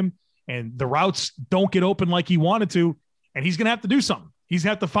around him and the routes don't get open like he wanted to. And he's going to have to do something. He's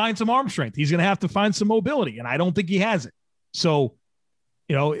going to have to find some arm strength. He's going to have to find some mobility. And I don't think he has it. So,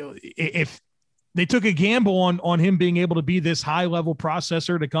 if they took a gamble on him being able to be this high level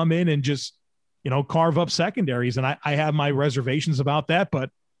processor to come in and just, carve up secondaries. And I have my reservations about that, but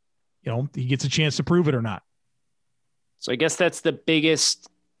he gets a chance to prove it or not. So I guess that's the biggest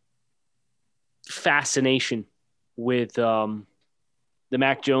fascination with the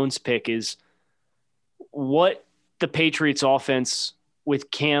Mac Jones pick is what the Patriots offense with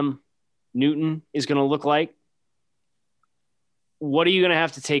Cam Newton is going to look like. What are you going to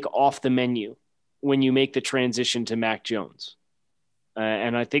have to take off the menu when you make the transition to Mac Jones?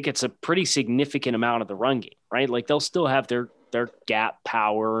 And I think it's a pretty significant amount of the run game, right? Like they'll still have their gap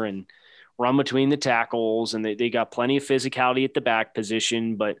power and run between the tackles, and they got plenty of physicality at the back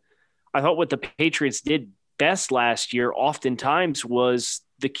position. But I thought what the Patriots did best last year oftentimes was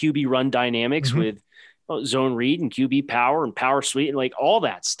the QB run dynamics with zone read and QB power and power suite and like all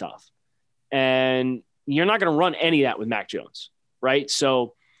that stuff. And you're not going to run any of that with Mac Jones, right?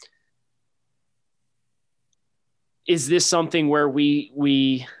 So is this something where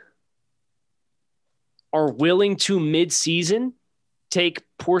we are willing to mid-season take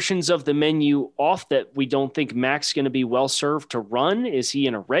portions of the menu off that we don't think Mac's going to be well served to run? Is he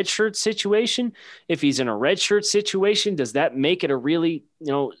in a redshirt situation? If he's in a redshirt situation, does that make it a really,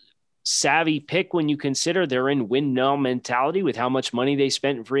 savvy pick when you consider they're in win now mentality with how much money they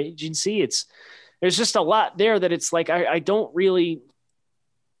spent in free agency? There's just a lot there that it's like, I don't really,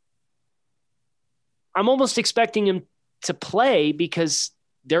 I'm almost expecting him to play because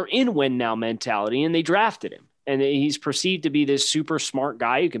they're in win now mentality and they drafted him. And he's perceived to be this super smart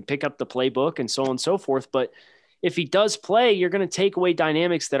guy who can pick up the playbook and so on and so forth. But if he does play, you're going to take away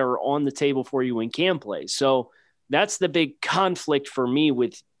dynamics that are on the table for you when Cam plays. So that's the big conflict for me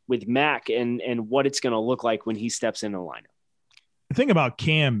with Mac and what it's going to look like when he steps in the lineup. The thing about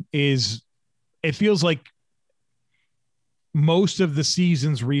Cam is it feels like most of the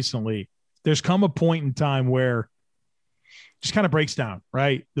seasons recently, there's come a point in time where it just kind of breaks down,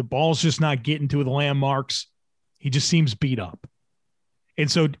 right? The ball's just not getting to the landmarks. He just seems beat up. And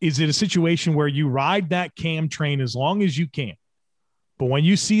so is it a situation where you ride that Cam train as long as you can, but when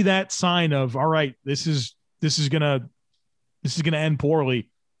you see that sign of, all right, this is going to end poorly.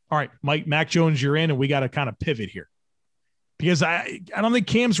 All right, Mac Jones, you're in, and we got to kind of pivot here, because I don't think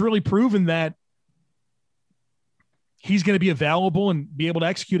Cam's really proven that he's going to be available and be able to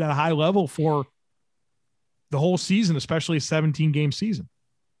execute at a high level for the whole season, especially a 17-game season.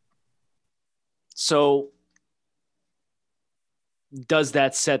 So does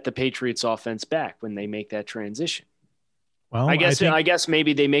that set the Patriots offense back when they make that transition? Well, I guess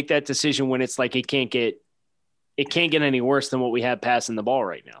maybe they make that decision when it's like it can't get any worse than what we have passing the ball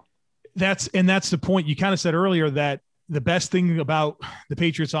right now. That's the point. You kind of said earlier that the best thing about the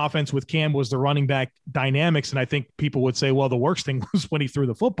Patriots offense with Cam was the running back dynamics. And I think people would say, well, the worst thing was when he threw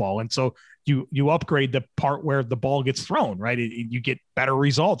the football. And so you upgrade the part where the ball gets thrown, right? You get better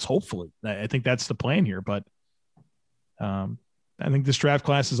results, hopefully. I think that's the plan here. But I think this draft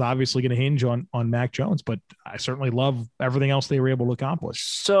class is obviously going to hinge on Mac Jones, but I certainly love everything else they were able to accomplish.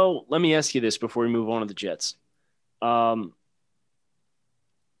 So let me ask you this before we move on to the Jets.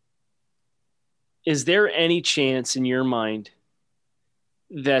 Is there any chance in your mind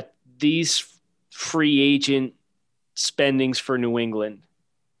that these free agent spendings for New England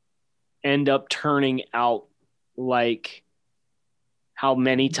end up turning out like how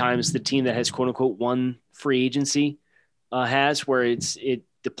many times the team that has quote unquote won free agency has, where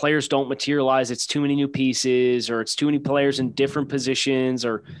the players don't materialize, it's too many new pieces, or it's too many players in different positions,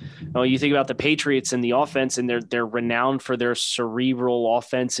 or you think about the Patriots and the offense, and they're renowned for their cerebral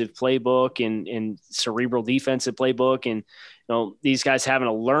offensive playbook and cerebral defensive playbook, and these guys having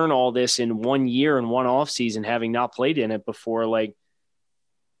to learn all this in 1 year and one off season, having not played in it before. Like,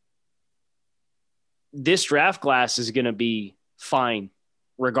 this draft class is going to be fine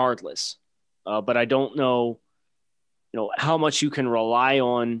regardless, but I don't know how much you can rely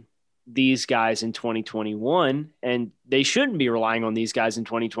on these guys in 2021, and they shouldn't be relying on these guys in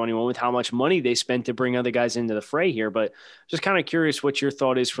 2021 with how much money they spent to bring other guys into the fray here. But just kind of curious what your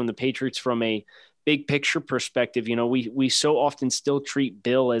thought is from the Patriots from a big picture perspective. We so often still treat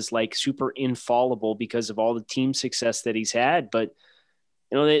Bill as like super infallible because of all the team success that he's had, but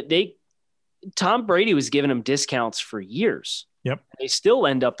Tom Brady was giving him discounts for years. Yep. They still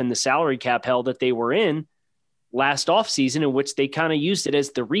end up in the salary cap hell that they were in last offseason, in which they kind of used it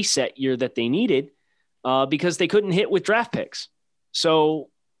as the reset year that they needed because they couldn't hit with draft picks. So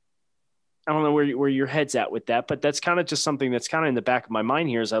I don't know where your head's at with that, but that's kind of just something that's kind of in the back of my mind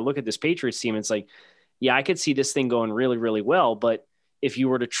here as I look at this Patriots team. It's like, yeah, I could see this thing going really, really well. But if you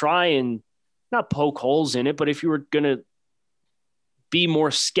were to try and not poke holes in it, but if you were going to be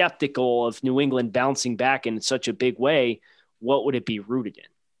more skeptical of New England bouncing back in such a big way, what would it be rooted in?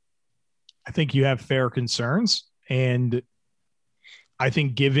 I think you have fair concerns. And I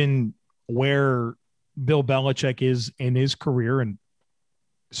think given where Bill Belichick is in his career, and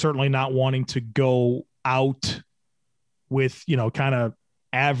certainly not wanting to go out with, kind of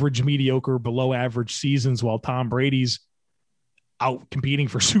average, mediocre, below average seasons while Tom Brady's out competing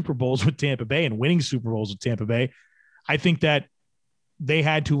for Super Bowls with Tampa Bay and winning Super Bowls with Tampa Bay, I think that they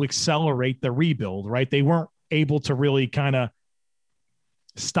had to accelerate the rebuild, right? They weren't able to really kind of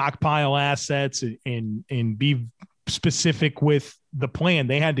stockpile assets and be specific with the plan.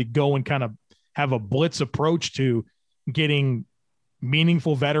 They had to go and kind of have a blitz approach to getting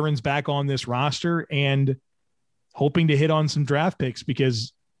meaningful veterans back on this roster and hoping to hit on some draft picks,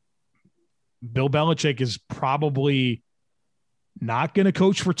 because Bill Belichick is probably not going to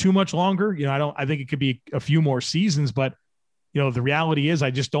coach for too much longer. I think it could be a few more seasons, but the reality is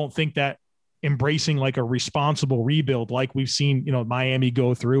I just don't think that embracing like a responsible rebuild, like we've seen, Miami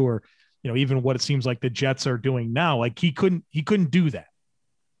go through, or, even what it seems like the Jets are doing now. Like he couldn't do that.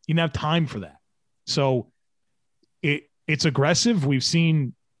 He didn't have time for that. So it's aggressive. We've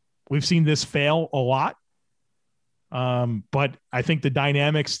seen this fail a lot. But I think the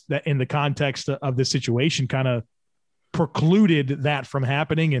dynamics that in the context of the situation kind of precluded that from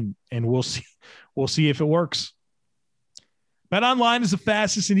happening, and we'll see if it works. BetOnline is the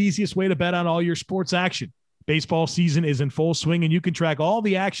fastest and easiest way to bet on all your sports action. Baseball season is in full swing, and you can track all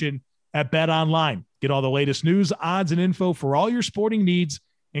the action at BetOnline. Get all the latest news, odds, and info for all your sporting needs,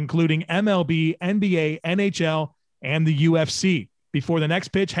 including MLB, NBA, NHL, and the UFC. Before the next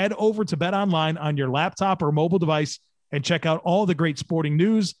pitch, head over to BetOnline on your laptop or mobile device and check out all the great sporting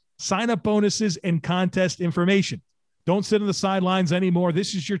news, sign-up bonuses, and contest information. Don't sit on the sidelines anymore.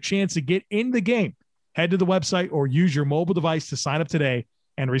 This is your chance to get in the game. Head to the website or use your mobile device to sign up today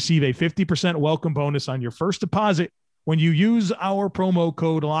and receive a 50% welcome bonus on your first deposit when you use our promo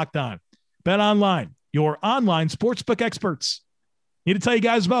code LOCKEDON. BetOnline, your online sportsbook experts. Need to tell you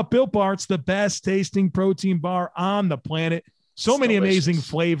guys about Built Bar. It's the best tasting protein bar on the planet. So many amazing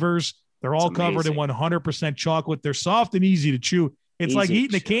flavors. They're all covered in 100% chocolate. They're soft and easy to chew. It's like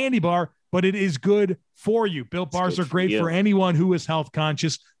eating a candy bar, but it is good for you. Built Bars are great for anyone who is health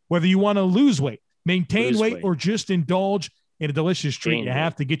conscious, whether you want to lose weight, maintain weight, or just indulge in a delicious treat. You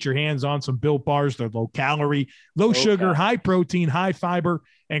have to get your hands on some Built Bars. They're low calorie, low sugar, high protein, high fiber,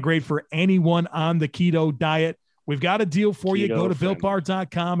 and great for anyone on the keto diet. We've got a deal for you. Go to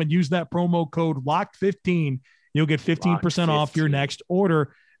BuiltBar.com and use that promo code LOCKED15. You'll get 15% off your next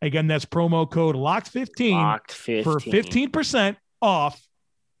order. Again, that's promo code LOCKED15 for 15% off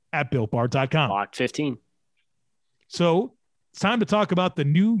at BuiltBar.com. LOCKED15. So it's time to talk about the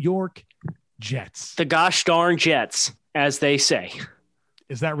New York Jets. The gosh darn Jets, as they say.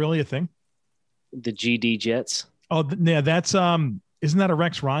 Is that really a thing? The GD Jets. Oh, yeah, that's isn't that a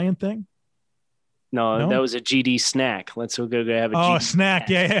Rex Ryan thing? No, that was a GD snack. Let's go have a GD snack.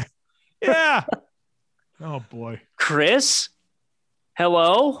 Yeah. Yeah. Oh boy. Chris?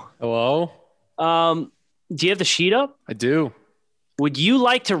 Hello? Do you have the sheet up? I do. Would you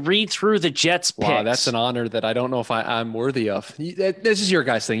like to read through the Jets picks? Wow, that's an honor that I don't know if I'm worthy of. This is your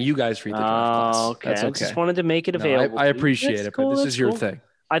guys' thing. You guys read the draft class. Okay. That's okay. I just wanted to make it available. I appreciate it, but this is your thing.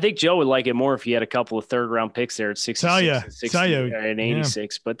 I think Joe would like it more if he had a couple of third-round picks there at 66 and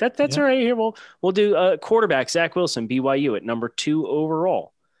 86. But that's all right. Here, we'll do quarterback, Zach Wilson, BYU at number 2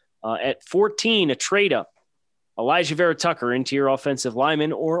 overall. At 14, a trade-up. Elijah Vera Tucker, interior offensive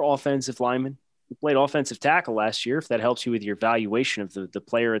lineman or offensive lineman. He played offensive tackle last year, if that helps you with your valuation of the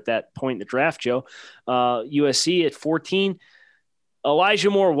player at that point in the draft, Joe. USC at 14. Elijah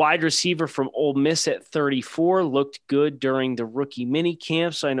Moore, wide receiver from Ole Miss at 34, looked good during the rookie mini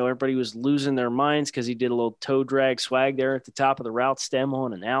camps. I know everybody was losing their minds because he did a little toe drag swag there at the top of the route, stem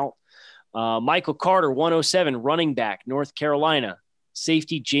on and out. Michael Carter, 107, running back, North Carolina.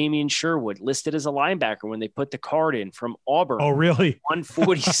 Safety Jamian Sherwood, listed as a linebacker when they put the card in from Auburn. Oh, really?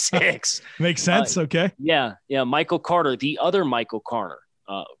 146. Makes sense. Okay. Yeah. Michael Carter, the other Michael Carter,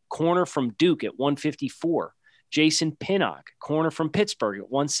 corner from Duke at 154. Jason Pinnock, corner from Pittsburgh at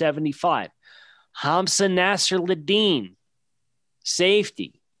 175. Hamza Nasser-Ladin,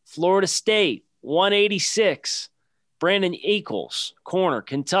 safety, Florida State, 186. Brandon Eccles, corner,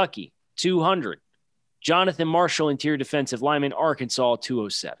 Kentucky, 200. Jonathan Marshall, interior defensive lineman, Arkansas,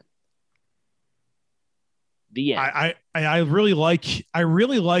 207. The end. I really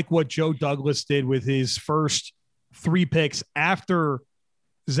like what Joe Douglas did with his first 3 picks after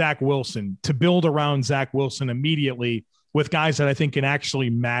Zach Wilson to build around Zach Wilson immediately with guys that I think can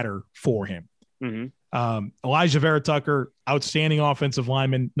actually matter for him. Mm-hmm. Elijah Vera Tucker, outstanding offensive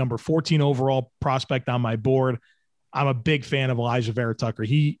lineman, number 14 overall prospect on my board. I'm a big fan of Elijah Vera Tucker.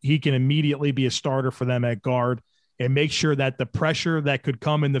 He can immediately be a starter for them at guard and make sure that the pressure that could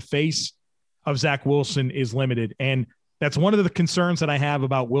come in the face of Zach Wilson is limited. And that's one of the concerns that I have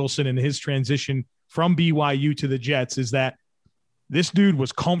about Wilson and his transition from BYU to the Jets is that this dude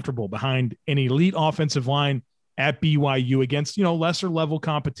was comfortable behind an elite offensive line at BYU against, lesser level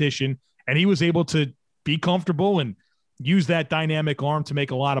competition. And he was able to be comfortable and use that dynamic arm to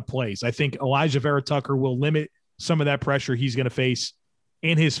make a lot of plays. I think Elijah Vera Tucker will limit some of that pressure he's going to face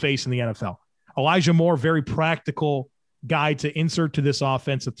in his face in the NFL. Elijah Moore, very practical guy to insert to this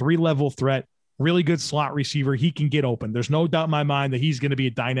offense, a 3-level threat, really good slot receiver. He can get open. There's no doubt in my mind that he's going to be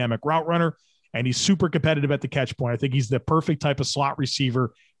a dynamic route runner, and he's super competitive at the catch point. I think he's the perfect type of slot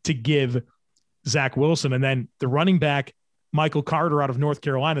receiver to give Zach Wilson. And then the running back, Michael Carter out of North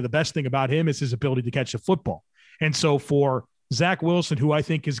Carolina, the best thing about him is his ability to catch the football. And so for Zach Wilson, who I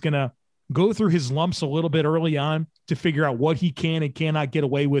think is going to go through his lumps a little bit early on to figure out what he can and cannot get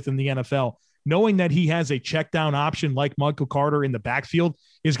away with in the NFL. Knowing that he has a check down option like Michael Carter in the backfield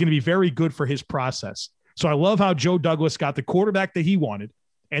is going to be very good for his process. So I love how Joe Douglas got the quarterback that he wanted.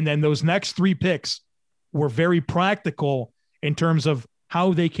 And then those next 3 picks were very practical in terms of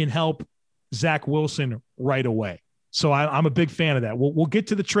how they can help Zach Wilson right away. So I'm a big fan of that. We'll get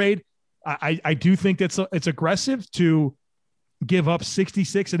to the trade. I do think it's aggressive to give up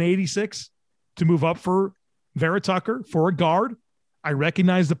 66 and 86 to move up for Vera Tucker for a guard. I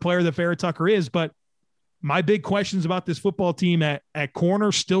recognize the player that Vera Tucker is, but my big questions about this football team at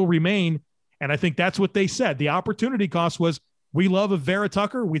corner still remain. And I think that's what they said. The opportunity cost was, we love a Vera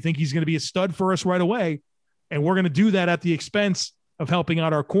Tucker. We think he's going to be a stud for us right away. And we're going to do that at the expense of helping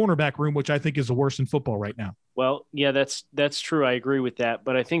out our cornerback room, which I think is the worst in football right now. Well, yeah, that's true. I agree with that.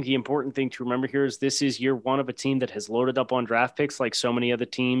 But I think the important thing to remember here is this is year one of a team that has loaded up on draft picks like so many other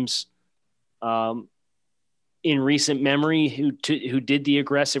teams in recent memory who did the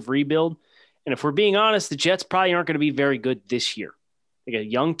aggressive rebuild. And if we're being honest, the Jets probably aren't going to be very good this year. They got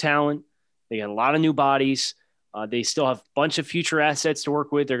young talent. They got a lot of new bodies. They still have a bunch of future assets to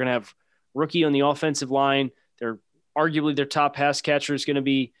work with. They're going to have rookie on the offensive line. They're arguably their top pass catcher is going to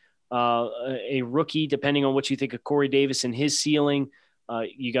be a rookie, depending on what you think of Corey Davis and his ceiling.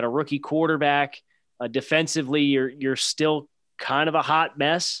 You got a rookie quarterback. Defensively, you're still kind of a hot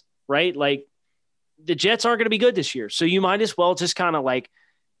mess, right? Like, the Jets aren't going to be good this year. So you might as well just kind of like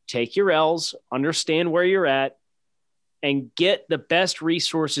take your L's, understand where you're at, and get the best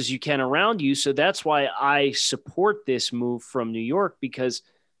resources you can around you. So that's why I support this move from New York, because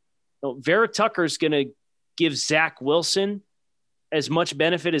Vera Tucker is going to give Zach Wilson as much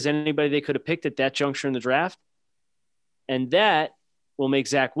benefit as anybody they could have picked at that juncture in the draft. And that will make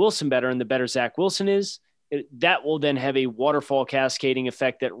Zach Wilson better. And the better Zach Wilson is, that will then have a waterfall cascading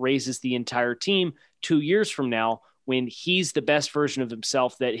effect that raises the entire team 2 years from now, when he's the best version of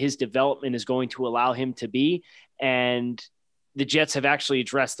himself that his development is going to allow him to be. And the Jets have actually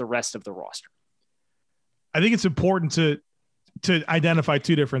addressed the rest of the roster. I think it's important to identify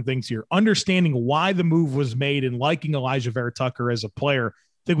 2 different things here. Understanding why the move was made and liking Elijah Vera Tucker as a player.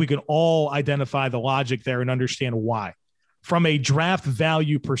 I think we can all identify the logic there and understand why. From a draft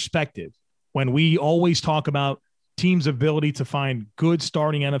value perspective, when we always talk about teams' ability to find good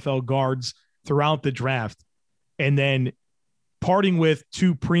starting NFL guards throughout the draft, and then parting with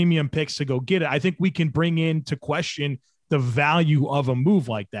 2 premium picks to go get it, I think we can bring into question the value of a move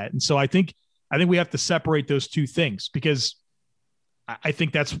like that. And so I think we have to separate those 2 things, because I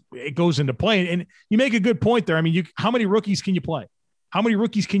think it goes into play. And you make a good point there. I mean, how many rookies can you play? How many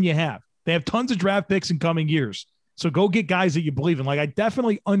rookies can you have? They have tons of draft picks in coming years. So go get guys that you believe in. Like, I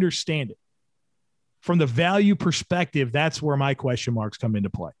definitely understand it. From the value perspective, that's where my question marks come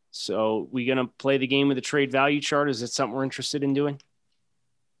into play. So we going to play the game with the trade value chart? Is it something we're interested in doing?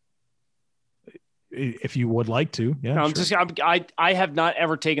 If you would like to, yeah. No, sure. I have not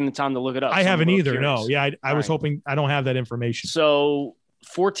ever taken the time to look it up. I haven't either. Curious. No. Yeah. I was hoping. I don't have that information. So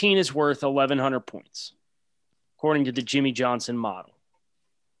 14 is worth 1,100 points, according to the Jimmy Johnson model,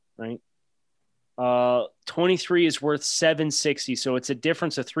 right? 23 is worth 760. So it's a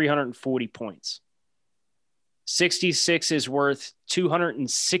difference of 340 points. 66 is worth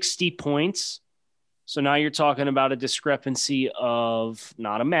 260 points. So now you're talking about a discrepancy of,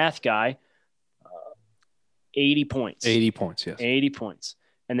 not a math guy, 80 points. 80 points, yes. 80 points.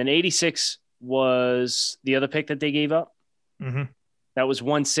 And then 86 was the other pick that they gave up. Mm-hmm. That was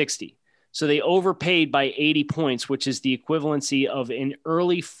 160. So they overpaid by 80 points, which is the equivalency of an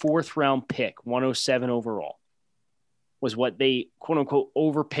early 4th round pick, 107 overall, was what they, quote unquote,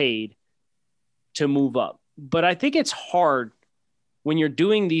 overpaid to move up. But I think it's hard when you're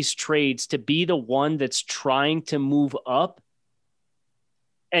doing these trades to be the one that's trying to move up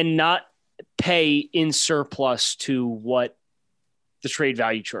and not pay in surplus to what the trade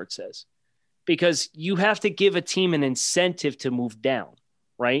value chart says, because you have to give a team an incentive to move down,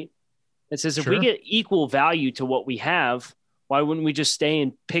 right? It says, if we get equal value to what we have, why wouldn't we just stay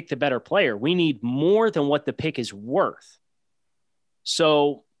and pick the better player? We need more than what the pick is worth.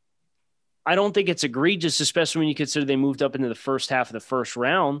 So I don't think it's egregious, especially when you consider they moved up into the first half of the first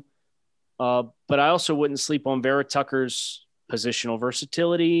round. But I also wouldn't sleep on Vera Tucker's positional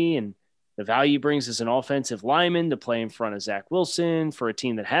versatility and the value he brings as an offensive lineman to play in front of Zach Wilson for a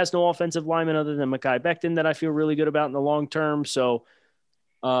team that has no offensive lineman other than Mekhi Becton that I feel really good about in the long term. So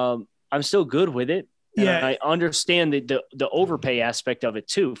I'm still good with it. And yeah, I understand the overpay aspect of it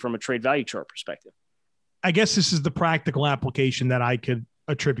too, from a trade value chart perspective. I guess this is the practical application that I could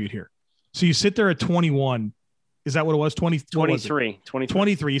attribute here. So you sit there at 21 Is that what it was? 23.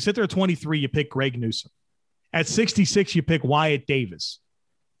 23. You sit there at 23, you pick Greg Newsome. At 66, you pick Wyatt Davis.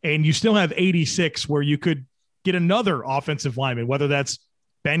 And you still have 86 where you could get another offensive lineman, whether that's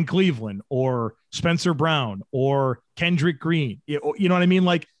Ben Cleveland or Spencer Brown or Kendrick Green. You know what I mean?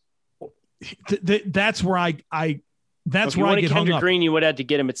 Like that's where I get hung up. Kendrick Green, you would have to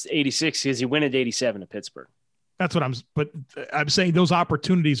get him at 86 because he went at 87 at Pittsburgh. That's what I'm saying. Those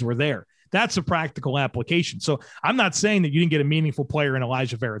opportunities were there. That's a practical application. So I'm not saying that you didn't get a meaningful player in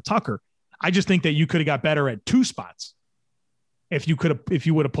Elijah Vera-Tucker. I just think that you could have got better at two spots if you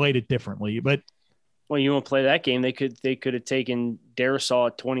would have played it differently. But well, you want to play that game, they could have taken Darisaw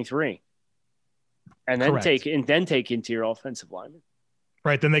at 23 and then take into your offensive lineman.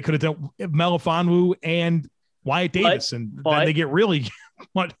 Right. Then they could have done Melifonwu and Wyatt Davis, then they get really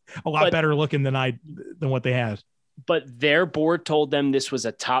a lot better looking than what they had. But their board told them this was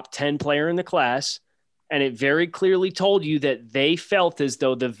a top 10 player in the class, and it very clearly told you that they felt as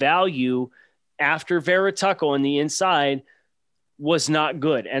though the value after Vera-Tucker on the inside was not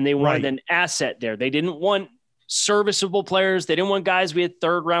good, and they wanted an asset there. They didn't want serviceable players. They didn't want guys we had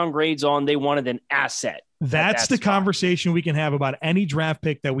third-round grades on. They wanted an asset. That's the conversation we can have about any draft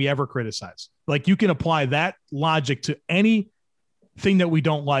pick that we ever criticize. Like, you can apply that logic to anything that we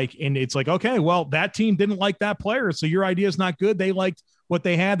don't like, and it's like, okay, well, that team didn't like that player, so your idea is not good. They liked what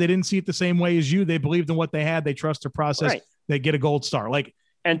they had. They didn't see it the same way as you. They believed in what they had. They trust their process. Right. They get a gold star.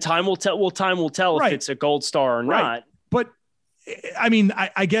 And time will tell. Well, time will tell if it's a gold star or not. But I mean,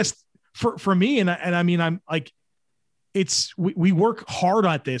 I guess for me, and I mean, I'm like, we work hard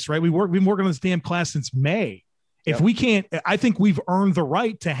at this, right? We've been working on this damn class since May. If we can't, I think we've earned the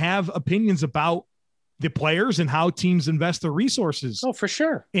right to have opinions about the players and how teams invest their resources. Oh, for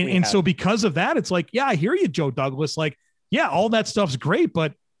sure. And so because of that, it's like, yeah, I hear you, Joe Douglas. Like, yeah, all that stuff's great,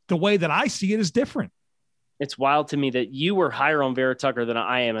 but the way that I see it is different. It's wild to me that you were higher on Vera-Tucker than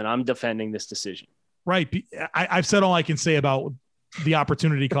I am, and I'm defending this decision. Right. I've said all I can say about the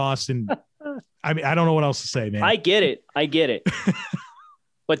opportunity cost, and I mean, I don't know what else to say, man. I get it.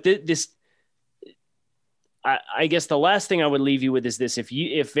 But I guess the last thing I would leave you with is this: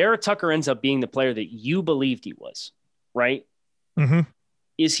 if Vera-Tucker ends up being the player that you believed he was, right? Mm-hmm.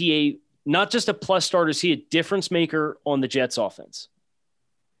 Is he not just a plus starter? Is he a difference maker on the Jets offense?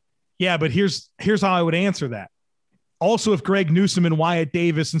 Yeah, but here's how I would answer that. Also, if Greg Newsome and Wyatt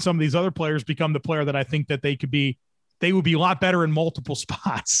Davis and some of these other players become the player that I think that they would be a lot better in multiple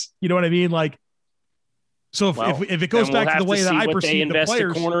spots. You know what I mean? Like, so if it goes back to the way that I perceive the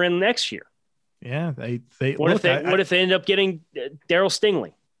players, a corner in next year. Yeah, what if they end up getting Daryl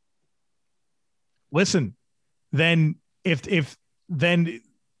Stingley? Listen, then if then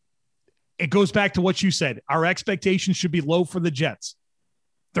it goes back to what you said. Our expectations should be low for the Jets.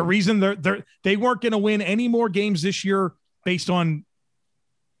 The reason they weren't going to win any more games this year based on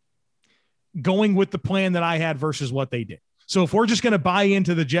going with the plan that I had versus what they did. So if we're just going to buy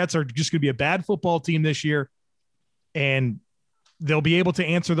into the Jets are just going to be a bad football team this year, and they'll be able to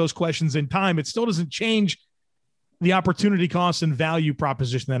answer those questions in time, it still doesn't change the opportunity cost and value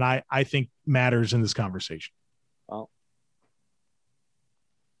proposition that I think matters in this conversation. Well,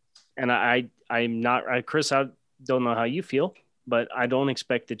 and I'm not, Chris, I don't know how you feel, but I don't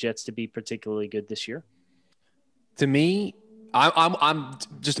expect the Jets to be particularly good this year. To me, I'm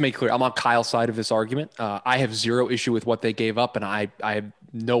just to make clear, I'm on Kyle's side of this argument. I have zero issue with what they gave up, and I have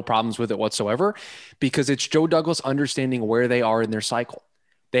no problems with it whatsoever, because it's Joe Douglas understanding where they are in their cycle.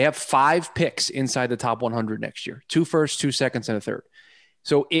 They have 5 picks inside the top 100 next year, 2 firsts, 2 seconds, and a third.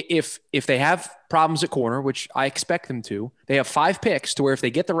 So if they have problems at corner, which I expect them to, they have 5 picks to where if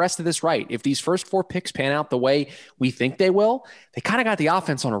they get the rest of this right, if these first 4 picks pan out the way we think they will, they kind of got the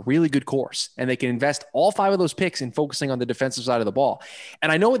offense on a really good course, and they can invest all 5 of those picks in focusing on the defensive side of the ball.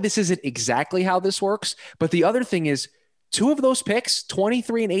 And I know this isn't exactly how this works, but the other thing is 2 of those picks,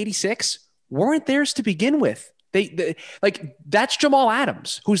 23 and 86, weren't theirs to begin with. They like, that's Jamal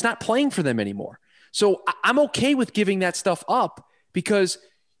Adams, who's not playing for them anymore. So I'm okay with giving that stuff up, because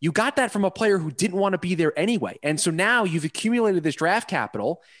you got that from a player who didn't want to be there anyway. And so now you've accumulated this draft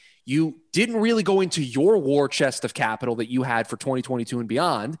capital. You didn't really go into your war chest of capital that you had for 2022 and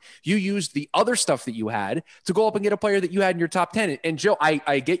beyond. You used the other stuff that you had to go up and get a player that you had in your top 10. And Joe,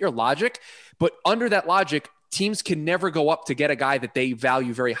 I get your logic, but under that logic, teams can never go up to get a guy that they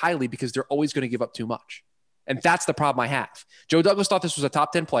value very highly, because they're always going to give up too much. And that's the problem I have. Joe Douglas thought this was a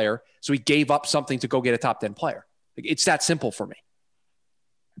top 10 player, so he gave up something to go get a top 10 player. It's that simple for me.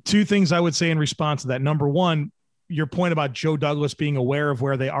 2 things I would say in response to that. Number one, your point about Joe Douglas being aware of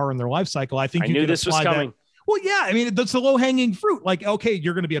where they are in their life cycle. I think I knew this was coming. That. Well, yeah. I mean, that's the low hanging fruit. Like, okay,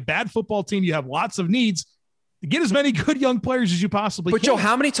 you're going to be a bad football team. You have lots of needs. Get as many good young players as you possibly can. But Joe,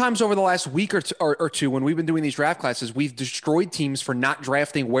 how many times over the last week or two when we've been doing these draft classes, we've destroyed teams for not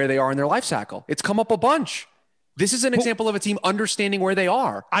drafting where they are in their life cycle? It's come up a bunch. This is an example of a team understanding where they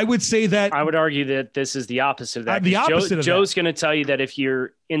are. I would say that. I would argue that this is the opposite of that. The opposite of Joe's going to tell you that if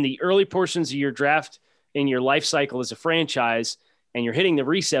you're in the early portions of your draft in your life cycle as a franchise and you're hitting the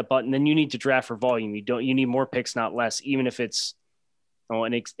reset button, then you need to draft for volume. You need more picks, not less, even if it's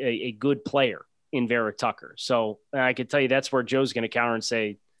a good player in Vera Tucker. So I could tell you that's where Joe's going to counter and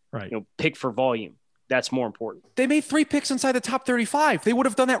say, right, pick for volume. That's more important. They made 3 picks inside the top 35. They would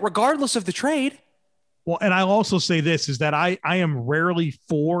have done that regardless of the trade. Well, and I'll also say this is that I am rarely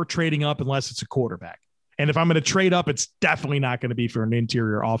for trading up unless it's a quarterback. And if I'm going to trade up, it's definitely not going to be for an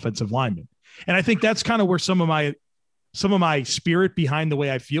interior offensive lineman. And I think that's kind of where some of my spirit behind the way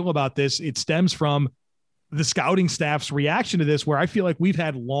I feel about this, it stems from the scouting staff's reaction to this, where I feel like we've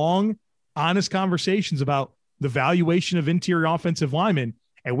had long, honest conversations about the valuation of interior offensive linemen.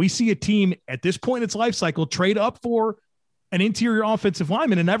 And we see a team at this point in its life cycle trade up for an interior offensive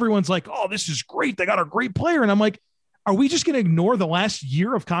lineman. And everyone's like, oh, this is great. They got a great player. And I'm like, are we just going to ignore the last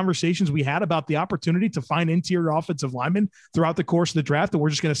year of conversations we had about the opportunity to find interior offensive linemen throughout the course of the draft? And we're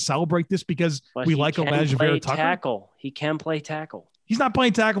just going to celebrate this because we like Elijah Vera Tucker? Tackle. He can play tackle. He's not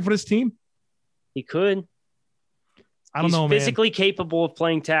playing tackle for this team. He could. I don't know, man. He's physically capable of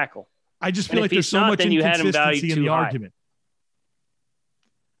playing tackle. I just feel like there's so much inconsistency in the argument.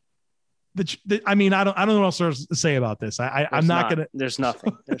 I mean, I don't know what else to say about this. I'm not going to. There's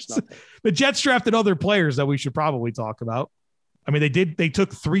nothing. There's nothing. The Jets drafted other players that we should probably talk about. I mean, they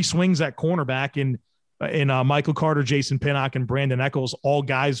took 3 swings at cornerback in Michael Carter, Jason Pinnock, and Brandon Echols, all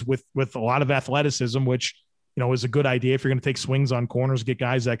guys with a lot of athleticism, which, is a good idea. If you're going to take swings on corners, get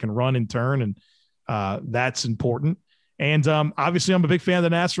guys that can run and turn. And that's important. And obviously I'm a big fan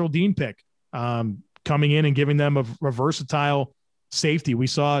of the Nasruddin pick coming in and giving them a versatile safety. We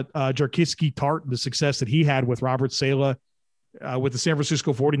saw Jarkiski Tart, the success that he had with Robert Saleh with the San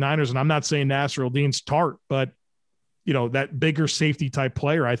Francisco 49ers. And I'm not saying Nasruddin's Tart, but that bigger safety type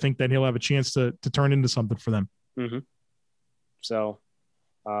player, I think that he'll have a chance to turn into something for them. Mm-hmm. So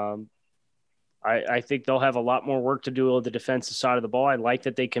I think they'll have a lot more work to do on the defensive side of the ball. I like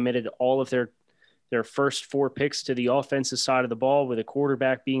that they committed all of their first 4 picks to the offensive side of the ball, with a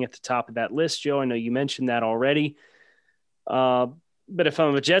quarterback being at the top of that list. Joe, I know you mentioned that already. But if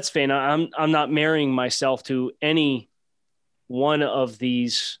I'm a Jets fan, I'm not marrying myself to any one of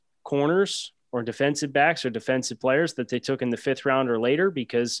these corners or defensive backs or defensive players that they took in the 5th round or later,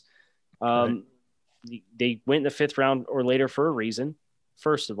 because they went in the 5th round or later for a reason,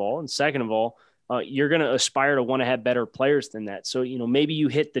 first of all. And second of all, you're going to aspire to want to have better players than that. So, maybe you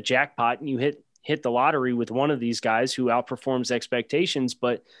hit the jackpot and you hit the lottery with one of these guys who outperforms expectations,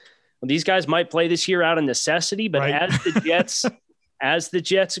 but these guys might play this year out of necessity. But right. as the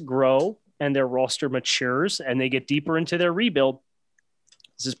Jets grow and their roster matures and they get deeper into their rebuild,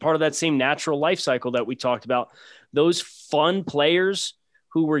 this is part of that same natural life cycle that we talked about. Those fun players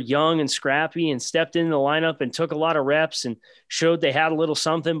who were young and scrappy and stepped into the lineup and took a lot of reps and showed they had a little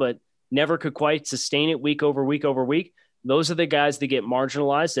something, but never could quite sustain it week over week over week. Those are the guys that get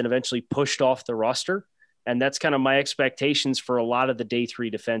marginalized and eventually pushed off the roster. And that's kind of my expectations for a lot of the day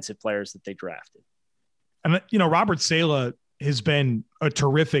 3 defensive players that they drafted. And, Robert Saleh has been a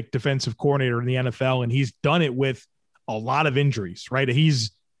terrific defensive coordinator in the NFL, and he's done it with a lot of injuries, right?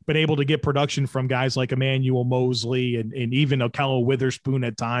 He's been able to get production from guys like Emmanuel Mosley and even Okello Witherspoon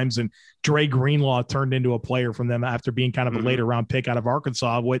at times. And Dre Greenlaw turned into a player from them after being kind of a later round pick out of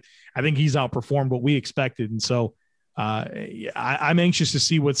Arkansas. What I think he's outperformed what we expected. And so I'm anxious to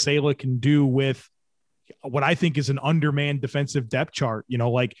see what Saleh can do with what I think is an undermanned defensive depth chart.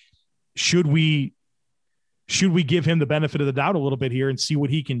 Should we give him the benefit of the doubt a little bit here and see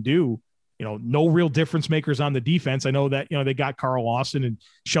what he can do? No real difference makers on the defense. I know that, they got Carl Lawson and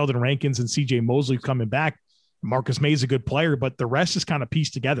Sheldon Rankins and CJ Mosley coming back. Marcus May's a good player, but the rest is kind of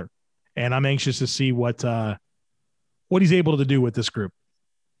pieced together. And I'm anxious to see what he's able to do with this group.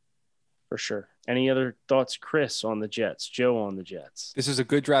 For sure. Any other thoughts, Chris, on the Jets? Joe on the Jets? This is a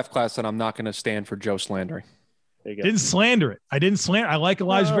good draft class, and I'm not going to stand for Joe slandering. There you go. Didn't slander it. I didn't slander. I like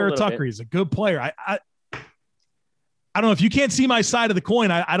Elijah Vera Tucker. He's a good player. I don't know if you can't see my side of the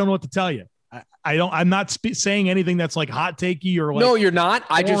coin. I don't know what to tell you. I'm not saying anything that's like hot takey or like. No, you're not.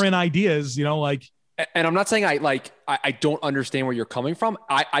 Foreign ideas, And I'm not saying I don't understand where you're coming from.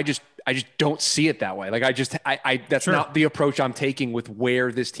 I just don't see it that way. Like that's sure. Not the approach I'm taking with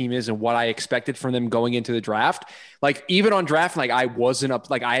where this team is and what I expected from them going into the draft. Like even on draft, I wasn't up.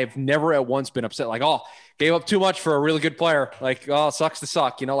 Like I have never at once been upset. Like, oh, gave up too much for a really good player. Like, oh, sucks to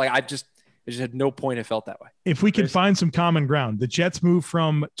suck. It just at no point it felt that way. If we can find some common ground, the Jets moved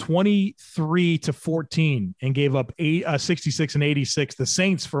from 23 to 14 and gave up 66 and 86. The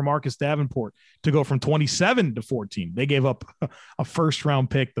Saints for Marcus Davenport to go from 27 to 14. They gave up a first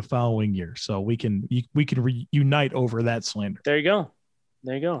round pick the following year. So we can reunite over that slander. There you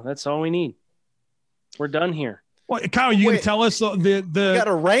go. That's all we need. We're done here. Well, Kyle, you going to tell us we got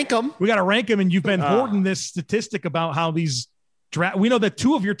to rank them. We got to rank them, and you've been hoarding this statistic about how these draft. We know that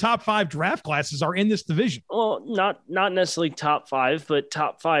 2 of your top 5 draft classes are in this division. Well, not necessarily top 5, but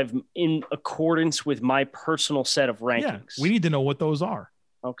top 5 in accordance with my personal set of rankings. Yeah, we need to know what those are.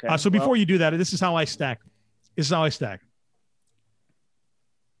 Okay. So before you do that, this is how I stack.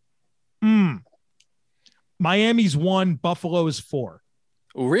 Miami's 1, Buffalo is 4.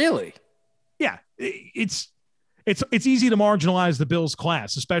 Really? Yeah, it's easy to marginalize the Bills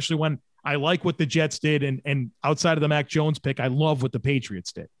class, especially when I like what the Jets did, and outside of the Mac Jones pick, I love what the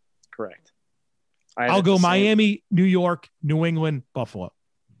Patriots did. Correct. I'll go Miami, New York, New England, Buffalo.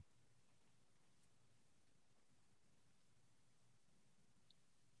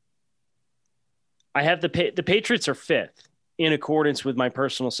 I have the Patriots are 5th in accordance with my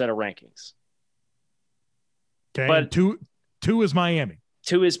personal set of rankings. Okay, but two is Miami.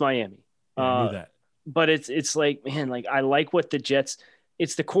 2 is Miami. Yeah, I knew that. But it's like, man, like I like what the Jets.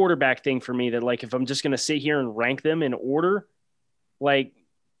 It's the quarterback thing for me that, like, if I'm just going to sit here and rank them in order, like,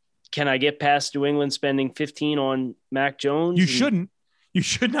 can I get past New England spending 15 on Mac Jones? You shouldn't. You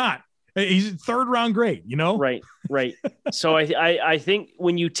should not. He's 3rd round grade, you know? Right. So I think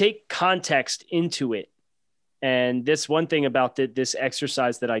when you take context into it, and this one thing about this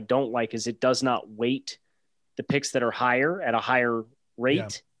exercise that I don't like is it does not weight the picks that are higher at a higher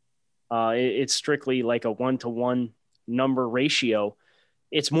rate. Yeah. It's strictly like a 1-to-1 number ratio.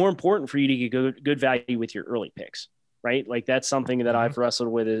 It's more important for you to get good value with your early picks, right? Like that's something that I've wrestled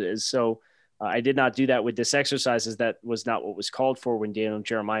with is so I did not do that with this exercise, as that was not what was called for when Daniel and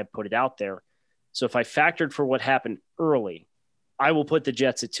Jeremiah put it out there. So if I factored for what happened early, I will put the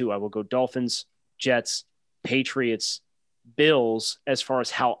Jets at 2. I will go Dolphins, Jets, Patriots, Bills. As far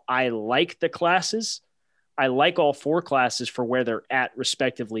as how I like the classes, I like all 4 classes for where they're at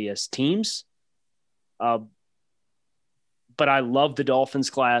respectively as teams. But I love the Dolphins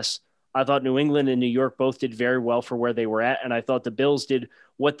class. I thought New England and New York both did very well for where they were at. And I thought the Bills did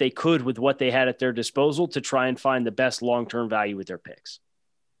what they could with what they had at their disposal to try and find the best long-term value with their picks.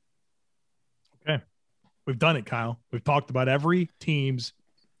 Okay. We've done it, Kyle. We've talked about every team's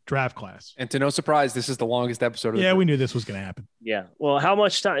draft class. And to no surprise, this is the longest episode of we knew this was going to happen. Yeah. Well, how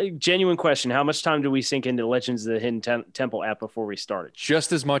much time, genuine question, how much time do we sink into Legends of the Hidden Temple app before we started?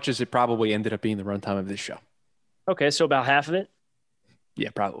 Just as much as it probably ended up being the runtime of this show. Okay. So about half of it? Yeah,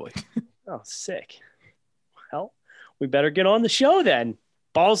 probably. Oh, sick. Well, we better get on the show then.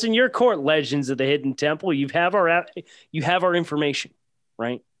 Ball's in your court, Legends of the Hidden Temple. You have our information,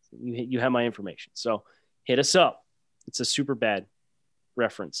 right? You have my information. So hit us up. It's a super bad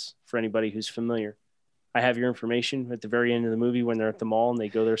reference for anybody who's familiar. I have your information at the very end of the movie when they're at the mall and they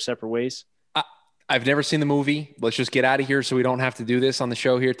go their separate ways. I've never seen the movie. Let's just get out of here so we don't have to do this on the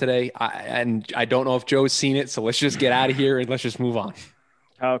show here today. And I don't know if Joe's seen it, so let's just get out of here and let's just move on.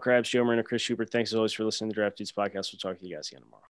 Kyle Krabs, Joe Marino, Chris Schubert, thanks as always for listening to the Draft Dudes podcast. We'll talk to you guys again tomorrow.